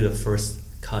might do the first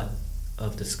cut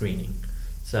of the screening.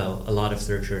 So a lot of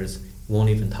searchers won't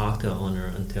even talk to the owner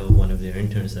until one of their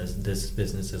interns says this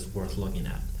business is worth looking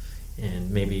at.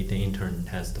 And maybe the intern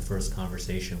has the first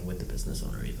conversation with the business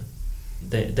owner even.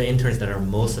 The interns that are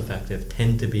most effective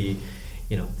tend to be,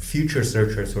 future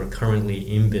searchers who are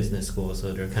currently in business school,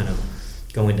 so they're kind of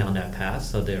going down that path,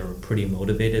 so they're pretty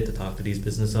motivated to talk to these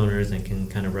business owners and can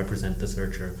kind of represent the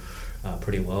searcher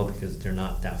pretty well because they're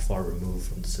not that far removed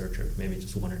from the searcher, maybe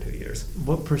just 1 or 2 years.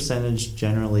 What percentage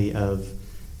generally of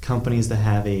companies that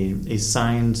have a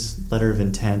signed letter of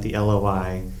intent, the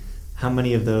LOI, how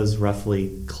many of those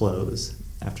roughly close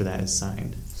after that is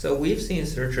signed? So we've seen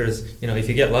searchers, if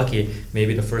you get lucky,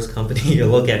 maybe the first company you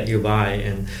look at, you buy.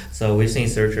 And so we've seen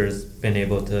searchers been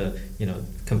able to,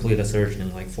 complete a search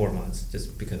in like 4 months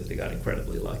just because they got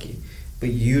incredibly lucky. But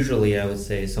usually I would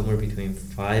say somewhere between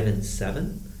 5 and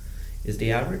 7 is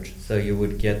the average. So you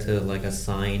would get to like a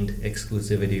signed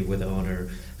exclusivity with the owner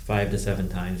 5 to 7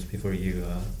 times before you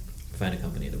find a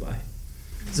company to buy.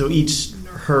 So each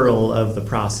hurdle of the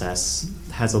process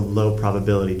has a low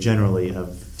probability generally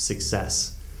of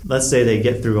success. Let's say they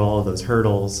get through all of those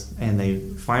hurdles and they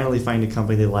finally find a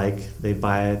company they like, they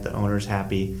buy it, the owner's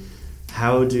happy.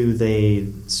 How do they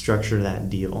structure that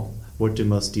deal? What do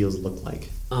most deals look like?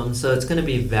 So it's going to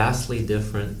be vastly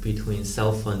different between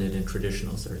self-funded and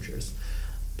traditional searchers.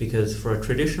 Because for a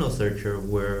traditional searcher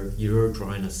where you're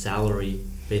drawing a salary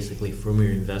basically from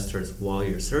your investors while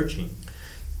you're searching,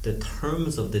 the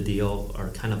terms of the deal are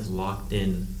kind of locked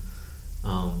in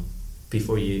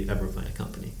before you ever find a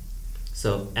company.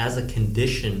 So as a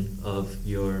condition of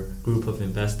your group of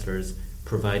investors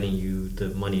providing you the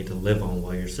money to live on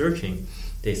while you're searching,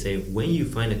 they say when you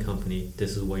find a company,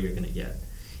 this is what you're going to get.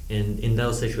 And in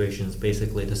those situations,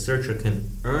 basically the searcher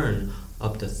can earn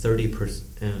up to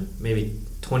 30%, maybe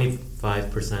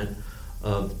 25%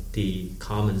 of the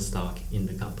common stock in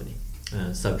the company,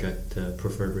 subject to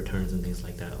preferred returns and things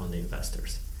like that on the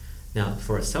investors. Now,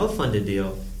 for a self-funded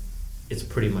deal, it's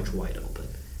pretty much wide open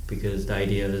because the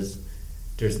idea is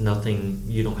there's nothing,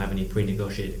 you don't have any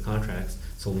pre-negotiated contracts.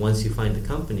 So once you find the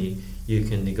company, you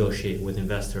can negotiate with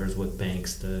investors, with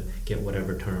banks to get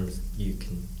whatever terms you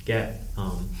can get.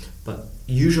 But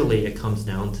usually it comes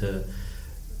down to,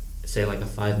 say like a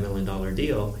 $5 million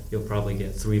deal, you'll probably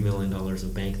get $3 million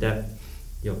of bank debt.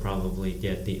 You'll probably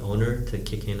get the owner to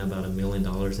kick in about $1 million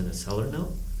in a seller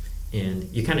note. And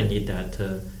you kind of need that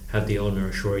to have the owner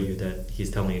assure you that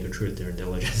he's telling you the truth during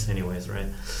diligence anyways, right?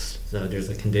 So there's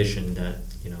a condition that,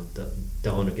 the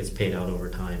owner gets paid out over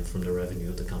time from the revenue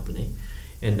of the company.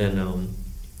 And then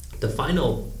the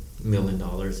final $1 million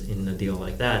in a deal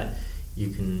like that,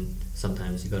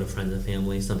 sometimes you go to friends and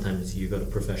family, sometimes you go to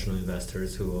professional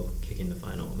investors who will kick in the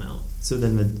final amount. So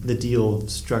then the deal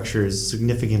structure is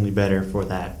significantly better for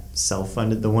that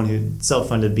self-funded,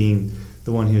 self-funded being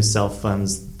the one who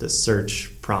self-funds the search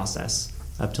process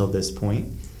up till this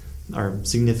point, are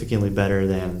significantly better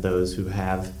than those who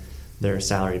have their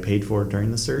salary paid for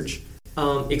during the search.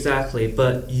 Exactly,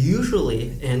 but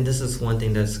usually, and this is one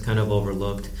thing that's kind of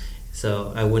overlooked,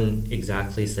 so I wouldn't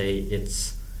exactly say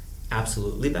it's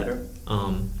absolutely better,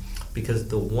 because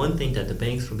the one thing that the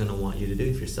banks are going to want you to do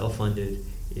if you're self-funded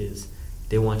is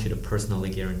they want you to personally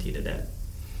guarantee the debt.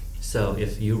 So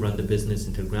if you run the business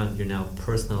into the ground, you're now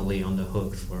personally on the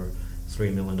hook for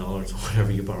 $3 million or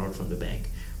whatever you borrowed from the bank.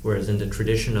 Whereas in the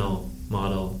traditional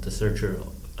model, the searcher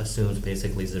assumes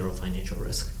basically zero financial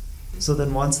risk. So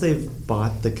then once they've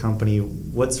bought the company,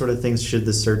 what sort of things should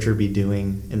the searcher be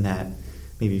doing in that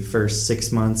maybe first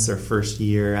 6 months or first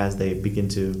year as they begin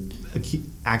to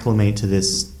acclimate to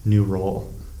this new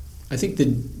role? I think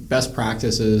the best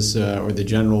practices or the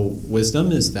general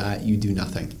wisdom is that you do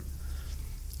nothing.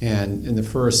 And in the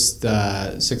first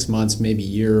 6 months, maybe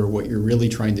year, what you're really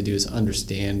trying to do is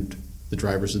understand the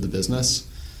drivers of the business.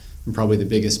 And probably the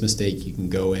biggest mistake you can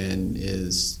go in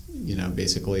is,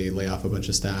 basically lay off a bunch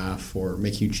of staff or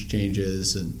make huge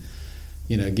changes and,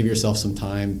 give yourself some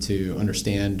time to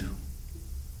understand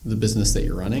the business that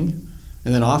you're running.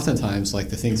 And then oftentimes, like,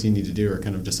 the things you need to do are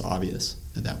kind of just obvious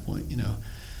at that point,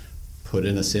 put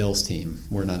in a sales team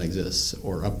where none exists,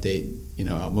 or update,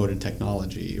 outmoded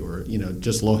technology, or,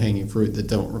 just low-hanging fruit that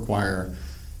don't require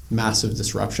massive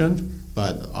disruption,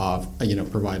 but,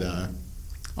 provide a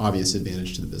obvious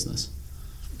advantage to the business.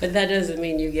 But that doesn't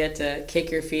mean you get to kick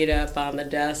your feet up on the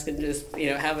desk and just,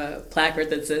 have a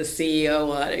placard that says CEO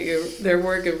on it. They're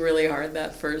working really hard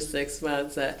that first 6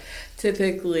 months.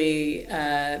 Typically,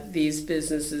 these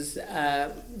businesses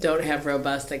don't have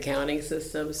robust accounting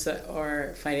systems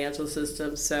or financial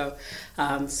systems, so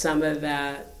some of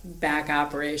that back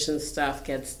operations stuff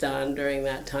gets done during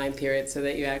that time period so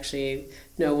that you actually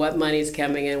know what money's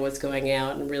coming in, what's going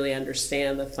out, and really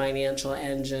understand the financial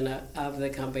engine of the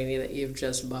company that you've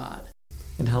just bought.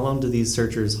 And how long do these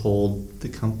searchers hold the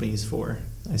companies for?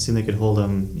 I assume they could hold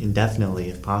them indefinitely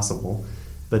if possible,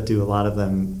 but do a lot of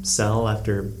them sell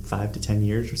after 5 to 10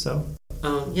 years or so?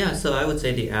 So I would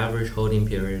say the average holding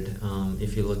period,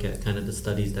 if you look at kind of the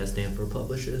studies that Stanford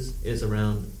publishes, is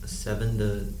around 7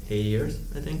 to 8 years,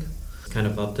 I think. It's kind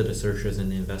of up to the searchers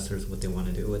and the investors what they want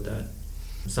to do with that.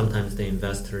 Sometimes the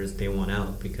investors, they want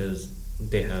out because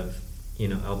they have,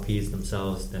 LPs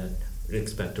themselves that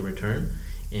expect a return.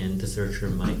 and the searcher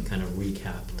might kind of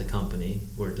recap the company,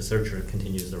 where the searcher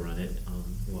continues to run it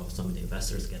while some of the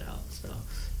investors get out. So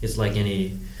it's like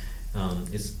any,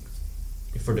 it's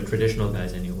for the traditional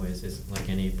guys anyways, it's like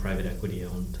any private equity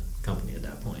owned company at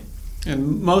that point.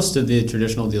 And most of the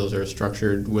traditional deals are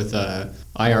structured with a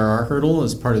IRR hurdle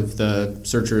as part of the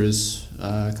searcher's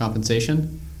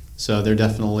compensation. So they're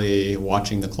definitely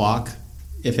watching the clock.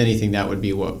 If anything, that would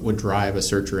be what would drive a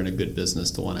searcher in a good business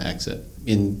to want to exit.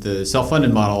 In the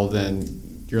self-funded model,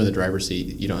 then you're in the driver's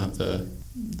seat. You don't have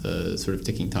the sort of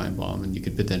ticking time bomb, and you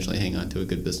could potentially hang on to a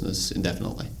good business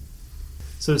indefinitely.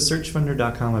 So is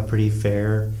SearchFunder.com a pretty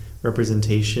fair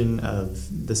representation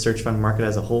of the search fund market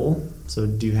as a whole? So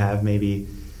do you have maybe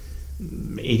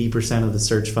 80% of the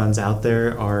search funds out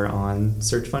there are on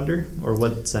SearchFunder, or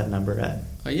what's that number at?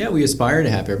 Yeah, we aspire to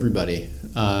have everybody.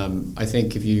 I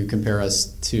think if you compare us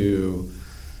to,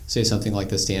 say, something like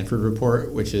the Stanford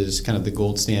report, which is kind of the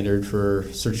gold standard for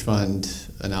search fund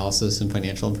analysis and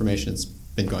financial information, it's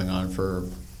been going on for,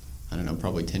 I don't know,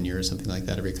 probably 10 years, something like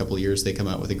that. Every couple of years they come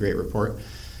out with a great report.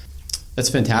 That's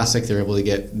fantastic. They're able to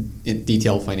get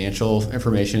detailed financial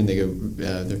information.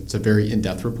 It's a very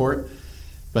in-depth report,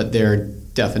 but their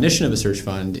definition of a search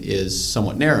fund is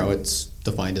somewhat narrow. It's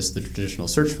defined as the traditional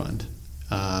search fund.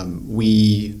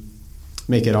 We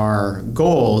make it our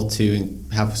goal to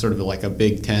have sort of like a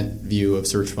big tent view of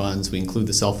search funds. We include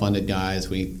the self-funded guys.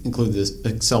 We include the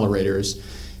accelerators.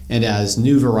 And as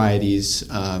new varieties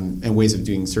and ways of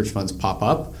doing search funds pop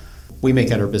up, we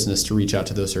make it our business to reach out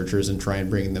to those searchers and try and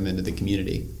bring them into the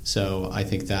community. So I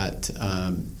think that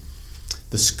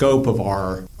the scope of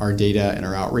our data and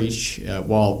our outreach,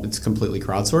 while it's completely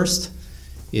crowdsourced,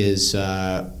 is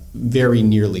very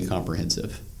nearly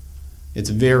comprehensive. It's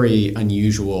very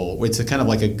unusual. It's kind of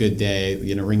like a good day,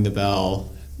 ring the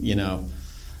bell,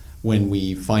 when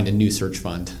we find a new search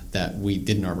fund that we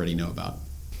didn't already know about.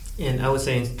 And I would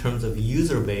say in terms of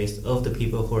user base of the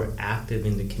people who are active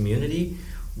in the community,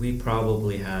 we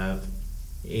probably have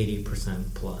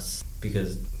 80% plus,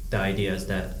 because the idea is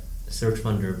that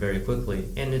SearchFunder very quickly,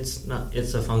 and it's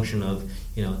a function of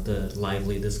the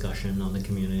lively discussion on the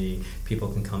community.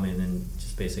 People can come in and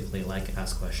just basically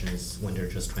ask questions when they're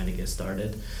just trying to get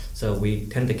started. So we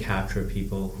tend to capture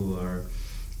people who are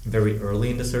very early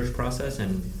in the search process,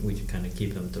 and we can kind of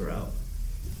keep them throughout.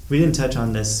 We didn't touch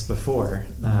on this before.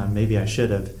 Maybe I should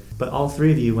have. But all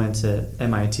three of you went to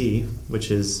MIT,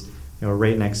 which is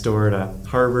right next door to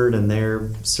Harvard and their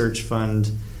search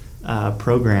fund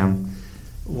program.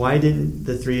 Why didn't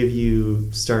the three of you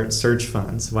start search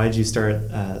funds? Why did you start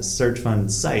a search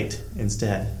fund site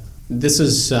instead? This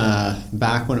is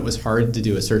back when it was hard to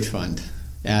do a search fund.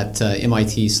 At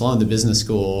MIT Sloan, the business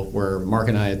school, where Mark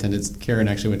and I attended. Karen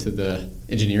actually went to the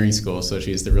engineering school, so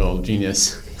she's the real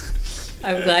genius.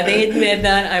 I'm glad they admit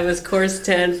that. I was course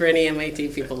 10 for any MIT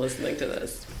people listening to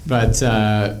this. But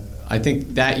I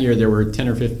think that year there were 10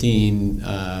 or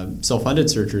 15 self-funded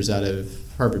searchers out of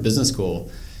Harvard Business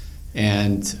School.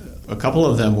 And a couple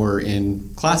of them were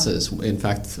in classes. In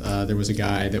fact, there was a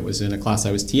guy that was in a class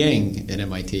I was TAing at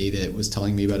MIT that was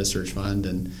telling me about a search fund,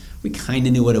 and we kind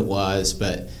of knew what it was,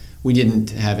 but we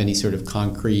didn't have any sort of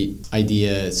concrete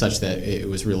idea such that it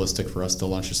was realistic for us to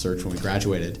launch a search when we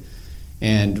graduated.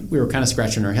 And we were kind of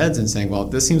scratching our heads and saying, well,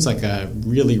 this seems like a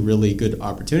really, really good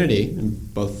opportunity.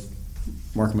 And both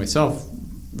Mark and myself,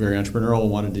 very entrepreneurial,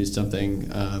 wanted to do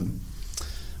something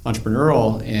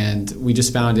entrepreneurial, and we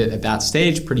just found it at that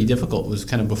stage pretty difficult. It was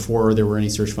kind of before there were any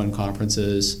search fund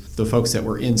conferences. The folks that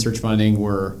were in search funding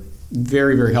were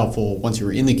very, very helpful once you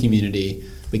were in the community,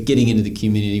 but getting into the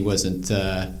community wasn't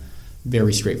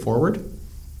very straightforward.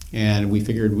 And we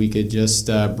figured we could just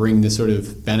bring the sort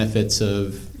of benefits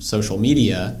of social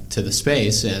media to the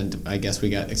space, and I guess we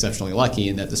got exceptionally lucky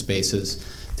in that the space has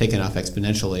taken off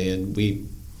exponentially, and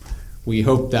we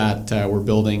hope that we're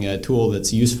building a tool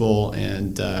that's useful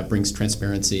and brings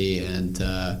transparency and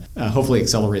hopefully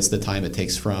accelerates the time it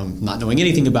takes from not knowing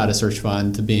anything about a search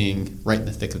fund to being right in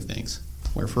the thick of things.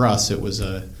 Where for us, it was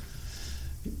a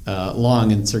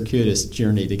long and circuitous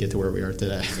journey to get to where we are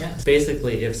today. Yeah.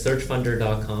 Basically, if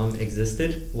SearchFunder.com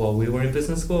existed while we were in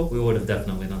business school, we would have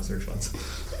definitely done search funds.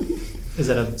 Is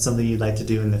that something you'd like to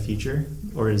do in the future?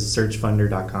 Or is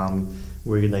SearchFunder.com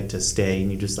where you'd like to stay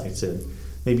and you just like to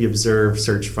maybe observe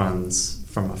search funds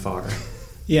from afar?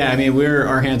 Yeah, I mean,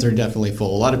 our hands are definitely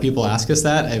full. A lot of people ask us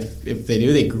that. If they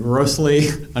do, they grossly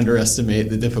underestimate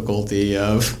the difficulty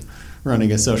of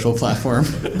running a social platform.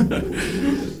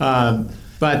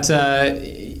 But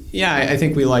I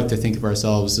think we like to think of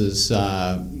ourselves as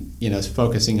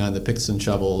focusing on the picks and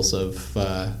shovels of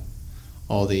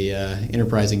all the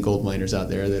enterprising gold miners out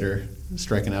there that are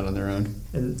striking out on their own.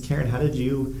 And Karen, how did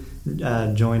you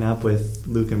join up with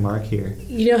Luke and Mark here?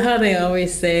 You know how they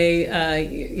always say,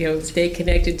 stay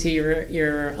connected to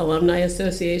your alumni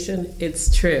association?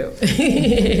 It's true.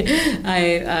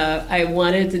 I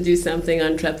wanted to do something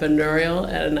entrepreneurial,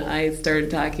 and I started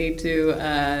talking to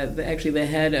the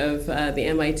head of the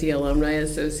MIT Alumni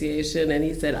Association, and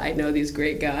he said, I know these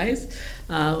great guys,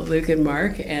 Luke and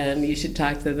Mark, and you should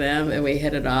talk to them. And we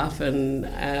hit it off, and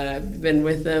I've been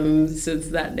with them since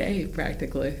that day,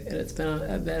 practically, and it's been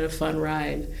a fun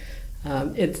ride.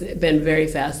 It's been very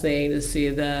fascinating to see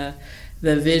the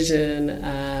vision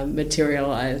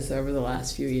materialize over the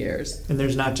last few years. And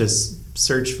there's not just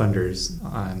search funders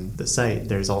on the site.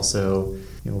 There's also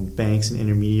banks and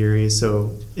intermediaries.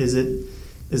 So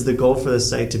is the goal for the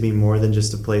site to be more than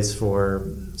just a place for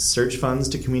search funds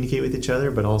to communicate with each other,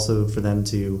 but also for them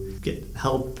to get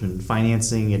help and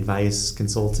financing, advice,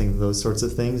 consulting, those sorts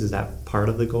of things? Is that part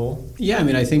of the goal? Yeah,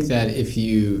 I think that if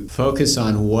you focus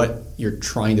on what you're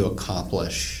trying to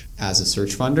accomplish as a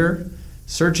search funder,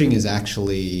 searching is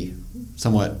actually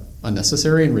somewhat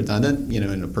unnecessary and redundant,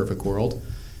 in a perfect world.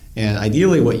 And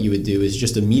ideally what you would do is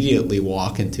just immediately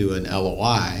walk into an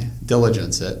LOI,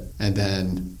 diligence it, and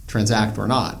then transact or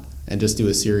not, and just do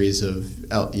a series of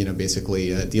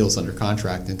deals under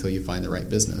contract until you find the right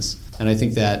business. And I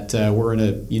think that we're in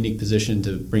a unique position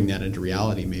to bring that into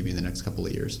reality maybe in the next couple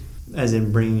of years. As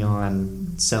in bringing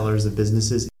on sellers of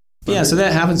businesses? Yeah, so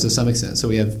that happens to some extent. So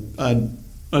we have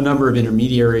a number of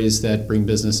intermediaries that bring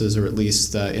businesses, or at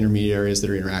least intermediaries that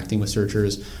are interacting with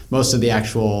searchers. Most of the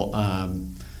actual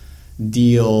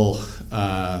deal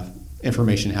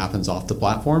information happens off the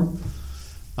platform.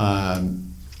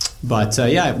 But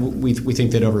we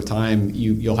think that over time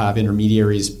you'll have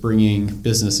intermediaries bringing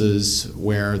businesses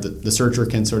where the searcher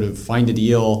can sort of find a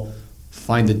deal,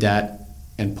 find the debt,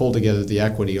 and pull together the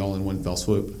equity all in one fell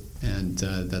swoop. And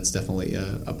that's definitely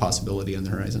a possibility on the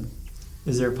horizon.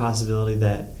 Is there a possibility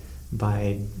that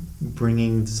by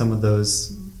bringing some of those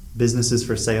businesses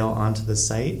for sale onto the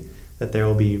site, that there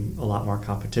will be a lot more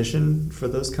competition for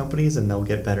those companies and they'll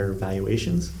get better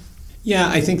valuations? Yeah,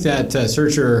 I think that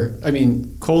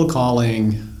cold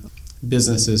calling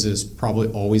businesses is probably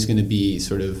always going to be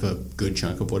sort of a good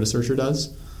chunk of what a searcher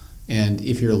does. And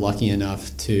if you're lucky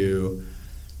enough to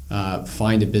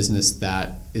find a business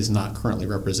that is not currently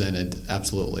represented,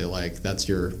 absolutely, that's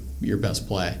your best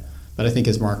play. But I think,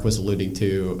 as Mark was alluding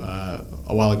to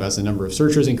a while ago, as the number of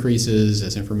searchers increases,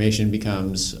 as information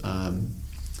becomes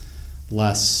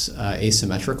less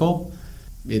asymmetrical,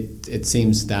 it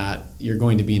seems that you're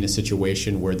going to be in a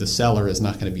situation where the seller is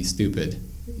not going to be stupid.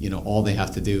 All they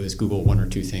have to do is Google one or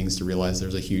two things to realize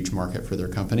there's a huge market for their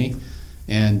company.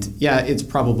 And yeah, it's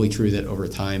probably true that over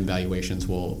time valuations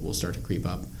will start to creep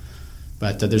up.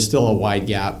 But there's still a wide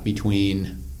gap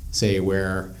between, say,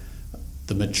 where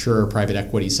the mature private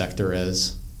equity sector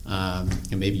is,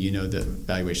 and maybe the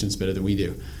valuations better than we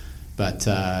do. But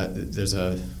there's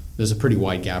a pretty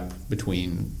wide gap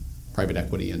between private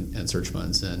equity and search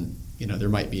funds, and there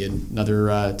might be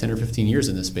another 10 or 15 years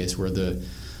in this space where the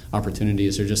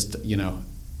opportunities are just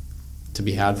to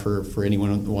be had for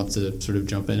anyone who wants to sort of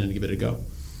jump in and give it a go.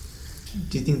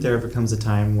 Do you think there ever comes a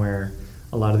time where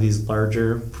a lot of these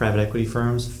larger private equity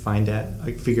firms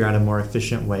figure out a more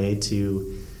efficient way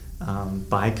to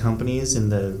buy companies in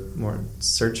the more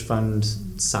search fund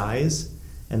size,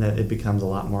 and that it becomes a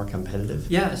lot more competitive?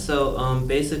 Yeah, so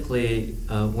basically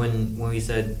when we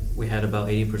said we had about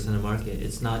 80% of the market,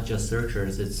 it's not just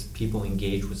searchers, it's people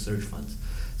engaged with search funds.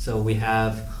 So we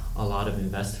have a lot of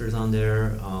investors on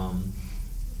there,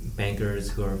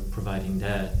 bankers who are providing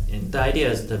debt. And the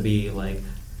idea is to be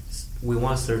we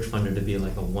want Search Funder to be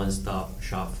like a one-stop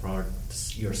shop for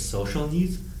your social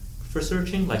needs for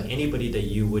searching. Like anybody that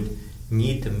you would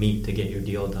need to meet to get your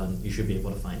deal done, you should be able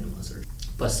to find them on search.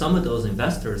 But some of those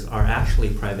investors are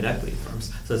actually private equity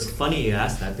firms. So it's funny you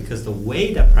ask that, because the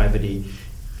way that private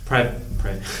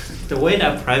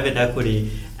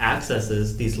equity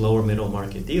accesses these lower middle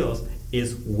market deals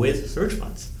is with search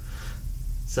funds.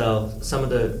 So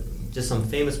some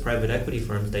famous private equity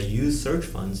firms that use search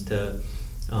funds to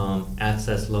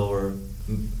access lower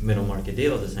middle market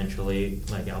deals, essentially,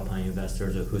 like Alpine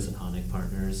Investors or Housatonic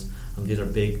Partners. These are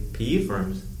big PE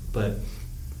firms,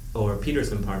 or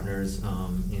Peterson Partners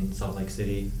in Salt Lake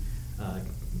City.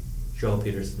 Joel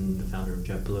Peterson, the founder of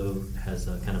JetBlue, has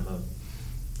a kind of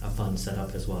a fund set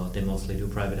up as well. They mostly do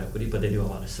private equity, but they do a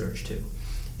lot of search too.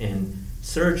 And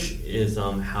search is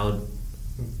how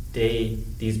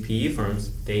these PE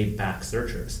firms, they back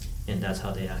searchers, and that's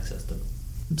how they access them.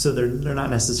 So they're not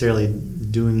necessarily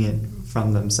doing it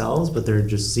from themselves, but they're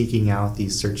just seeking out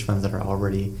these search funds that are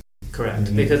already Correct.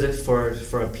 Mm-hmm. Because if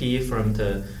for a PE firm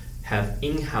to have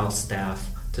in-house staff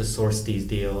to source these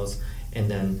deals and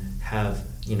then have,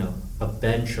 a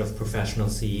bench of professional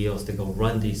CEOs to go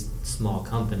run these small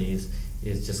companies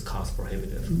is just cost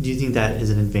prohibitive. Do you think that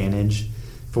is an advantage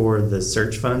for the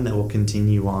search fund that will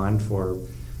continue on for,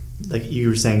 like you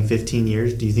were saying, 15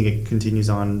 years? Do you think it continues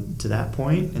on to that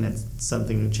point and it's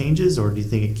something that changes, or do you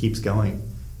think it keeps going?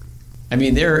 I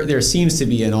mean, there seems to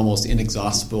be an almost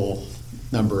inexhaustible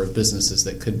number of businesses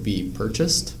that could be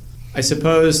purchased. I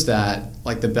suppose that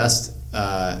like the best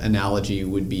analogy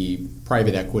would be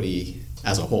private equity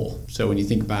as a whole. So when you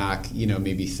think back,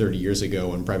 maybe 30 years ago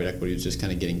when private equity was just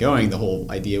kind of getting going, the whole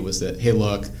idea was that, hey,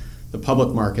 look, the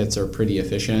public markets are pretty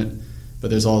efficient,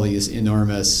 but there's all these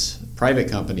enormous private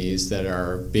companies that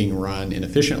are being run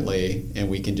inefficiently, and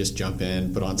we can just jump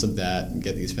in, put on some debt, and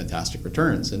get these fantastic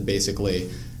returns. And basically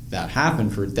that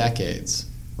happened for decades,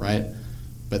 right?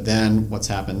 But then what's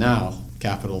happened now?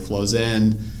 Capital flows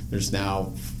in. There's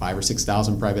now 5,000 or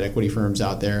 6,000 private equity firms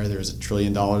out there. There's $1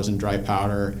 trillion in dry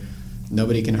powder.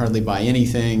 Nobody can hardly buy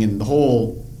anything, and the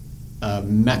whole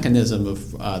mechanism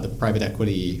of the private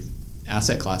equity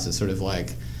asset class is sort of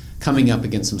like coming up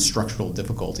against some structural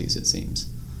difficulties, it seems,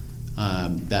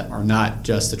 that are not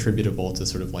just attributable to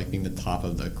sort of like being the top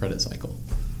of the credit cycle.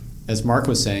 As Mark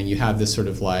was saying, you have this sort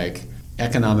of like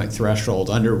economic threshold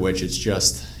under which it's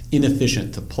just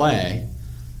inefficient to play,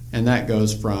 and that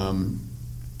goes from,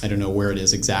 I don't know where it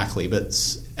is exactly, but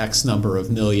it's X number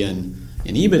of million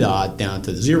in EBITDA down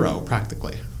to zero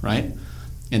practically, right?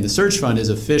 And the search fund is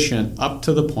efficient up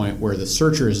to the point where the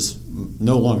searcher is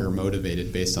no longer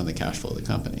motivated based on the cash flow of the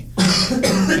company.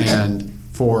 And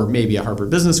for maybe a Harvard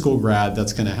Business School grad,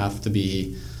 that's going to have to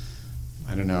be,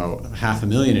 I don't know,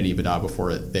 $500,000 in EBITDA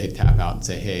before they tap out and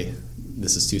say, hey,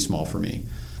 this is too small for me,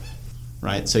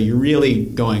 right? So you're really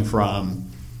going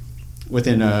from,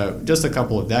 within just a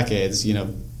couple of decades,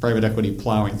 private equity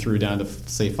plowing through down to,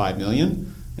 say, 5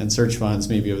 million, and search funds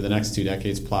maybe over the next 2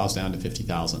 decades plows down to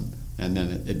 50,000, and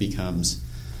then it becomes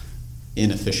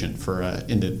inefficient for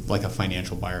like a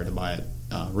financial buyer to buy it,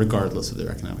 regardless of their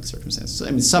economic circumstances. So,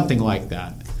 I mean, something like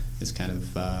that is kind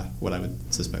of what I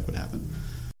would suspect would happen.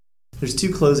 There's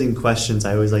 2 closing questions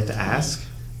I always like to ask.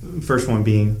 First one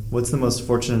being, what's the most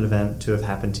fortunate event to have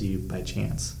happened to you by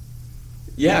chance?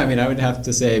 Yeah, I mean, I would have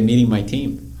to say meeting my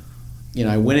team.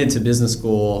 I went into business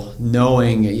school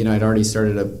knowing, I'd already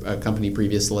started a company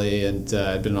previously, and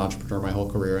I'd been an entrepreneur my whole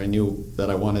career. I knew that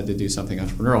I wanted to do something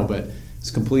entrepreneurial, but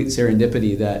it's complete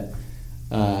serendipity that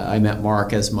I met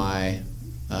Mark as my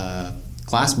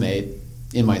classmate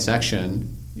in my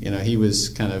section. He was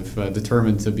kind of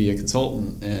determined to be a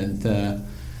consultant, and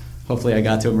hopefully I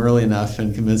got to him early enough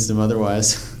and convinced him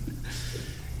otherwise.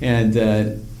 And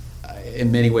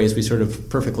in many ways, we sort of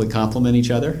perfectly complement each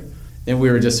other. And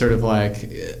we were just sort of like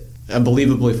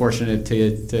unbelievably fortunate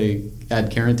to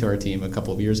add Karen to our team a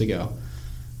couple of years ago.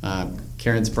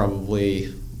 Karen's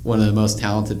probably one of the most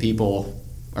talented people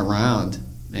around.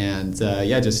 And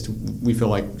just we feel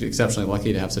like exceptionally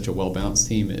lucky to have such a well-balanced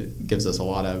team. It gives us a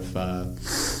lot of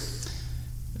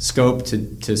scope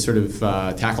to sort of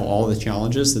tackle all the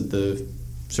challenges that the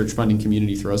search funding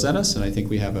community throws at us. And I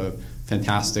think we have a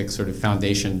fantastic sort of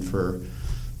foundation for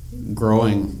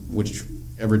growing,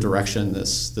 whichever direction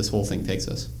this whole thing takes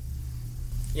us.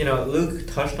 Luke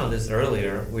touched on this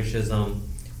earlier, which is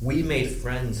we made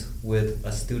friends with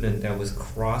a student that was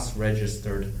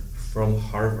cross-registered from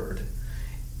Harvard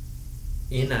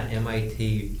in an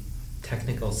MIT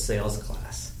technical sales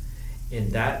class,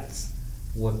 and that's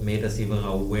what made us even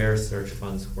aware search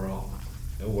funds were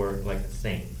like a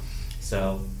thing.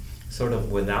 So sort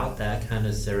of without that kind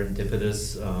of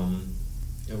serendipitous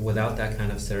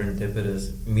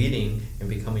meeting and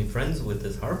becoming friends with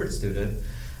this Harvard student,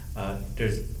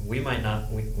 we might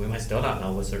still not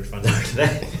know what search funds are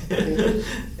today.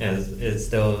 And it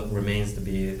still remains to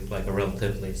be like a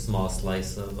relatively small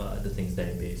slice of the things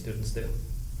that MBA students do.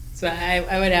 So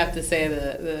I would have to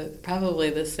say probably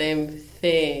the same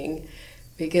thing,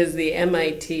 because the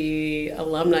MIT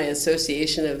Alumni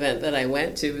Association event that I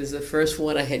went to was the first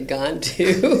one I had gone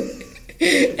to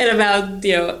in about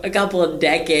a couple of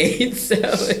decades. So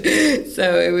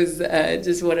it was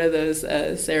just one of those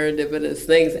serendipitous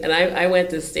things. And I went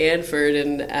to Stanford,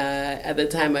 and at the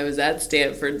time I was at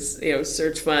Stanford,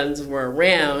 search funds were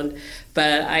around,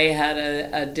 But I had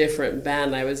a different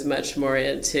bent. I was much more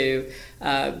into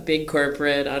big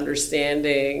corporate,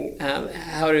 understanding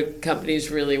how do companies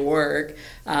really work,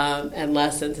 and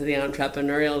less into the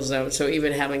entrepreneurial zone. So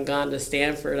even having gone to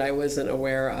Stanford, I wasn't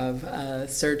aware of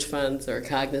search funds or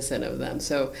cognizant of them.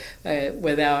 So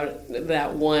without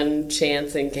that one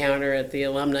chance encounter at the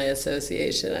Alumni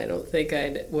Association, I don't think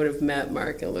I would have met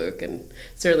Mark and Luke, and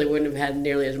certainly wouldn't have had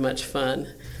nearly as much fun.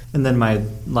 And then my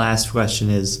last question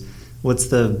is, what's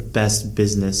the best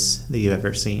business that you've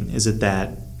ever seen? Is it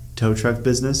that tow truck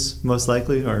business, most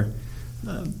likely, or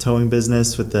towing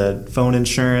business with the phone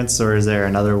insurance, or is there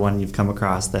another one you've come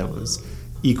across that was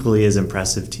equally as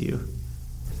impressive to you?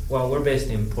 Well, we're based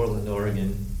in Portland,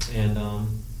 Oregon, and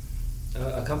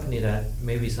a company that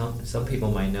maybe some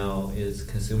people might know is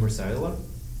Consumer Cellular.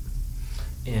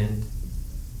 And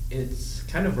it's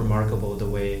kind of remarkable the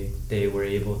way they were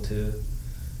able to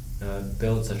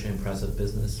build such an impressive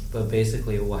business. But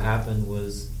basically what happened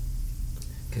was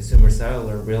Consumer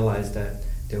Cellular realized that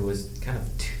there was kind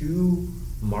of two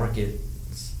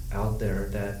markets out there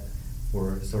that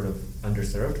were sort of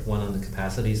underserved, one on the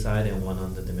capacity side and one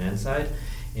on the demand side.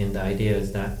 And the idea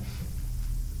is that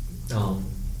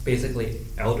basically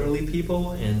elderly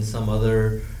people and some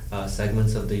other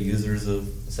segments of the users of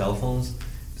cell phones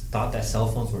thought that cell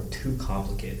phones were too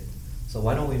complicated. So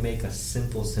why don't we make a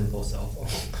simple cell phone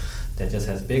that just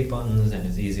has big buttons and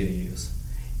is easy to use?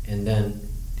 And then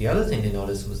the other thing they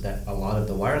noticed was that a lot of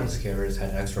the wireless carriers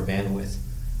had extra bandwidth.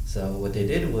 So what they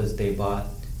did was they bought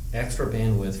extra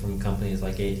bandwidth from companies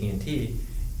like AT&T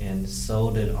and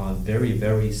sold it on very,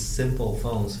 very simple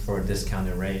phones for a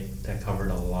discounted rate that covered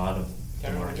a lot of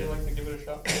the market. Would you like to give it a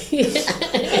shot?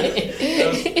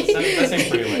 that seems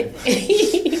pretty lame.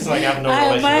 It's like I have no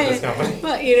relation with this company.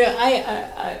 Well,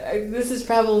 I this is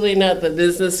probably not the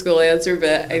business school answer,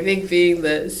 but I think being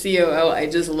the COO, I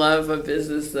just love a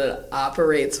business that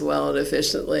operates well and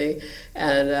efficiently,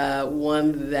 and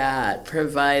one that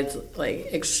provides like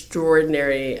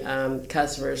extraordinary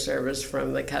customer service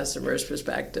from the customer's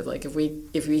perspective. Like if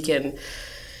we can,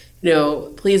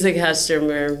 please a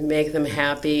customer, make them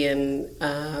happy, and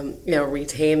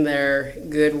retain their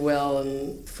goodwill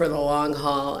and for the long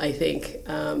haul, I think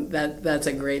that's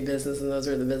a great business, and those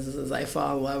are the businesses I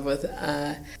fall in love with.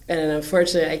 And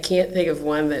unfortunately, I can't think of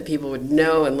one that people would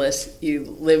know unless you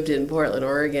lived in Portland,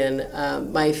 Oregon.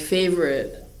 My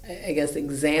favorite, I guess,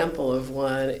 example of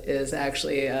one is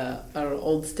actually an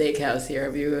old steakhouse here.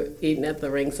 Have you eaten at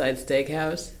the Ringside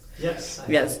Steakhouse? Yes.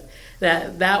 Yes.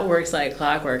 That works like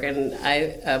clockwork, and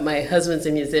my husband's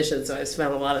a musician, so I've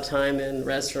spent a lot of time in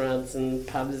restaurants and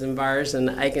pubs and bars, and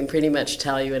I can pretty much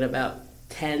tell you in about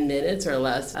 10 minutes or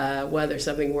less whether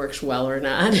something works well or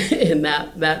not, and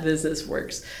that business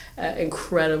works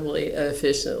incredibly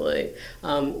efficiently.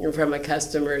 From a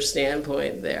customer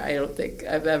standpoint there, I don't think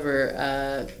I've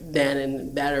ever been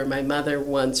in better. My mother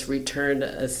once returned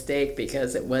a steak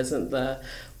because it wasn't the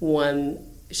one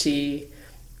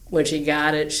when she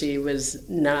got it, she was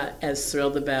not as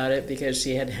thrilled about it because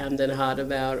she had hemmed and hawed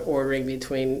about ordering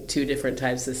between two different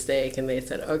types of steak. And they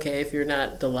said, okay, if you're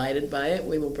not delighted by it,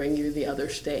 we will bring you the other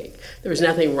steak. There was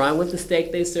nothing wrong with the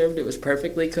steak they served. It was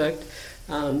perfectly cooked,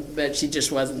 but she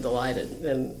just wasn't delighted.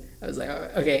 And I was like,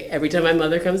 okay, every time my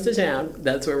mother comes to town,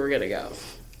 that's where we're going to go.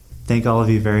 Thank all of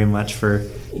you very much for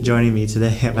joining me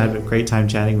today. I've had a great time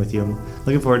chatting with you. I'm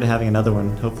looking forward to having another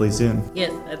one, hopefully soon.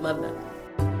 Yes, I'd love that.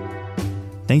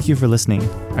 Thank you for listening.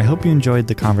 I hope you enjoyed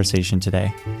the conversation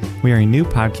today. We are a new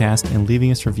podcast, and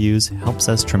leaving us reviews helps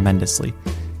us tremendously.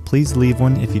 Please leave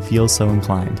one if you feel so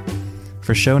inclined.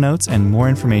 For show notes and more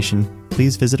information,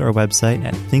 please visit our website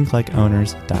at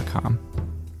thinklikeowners.com.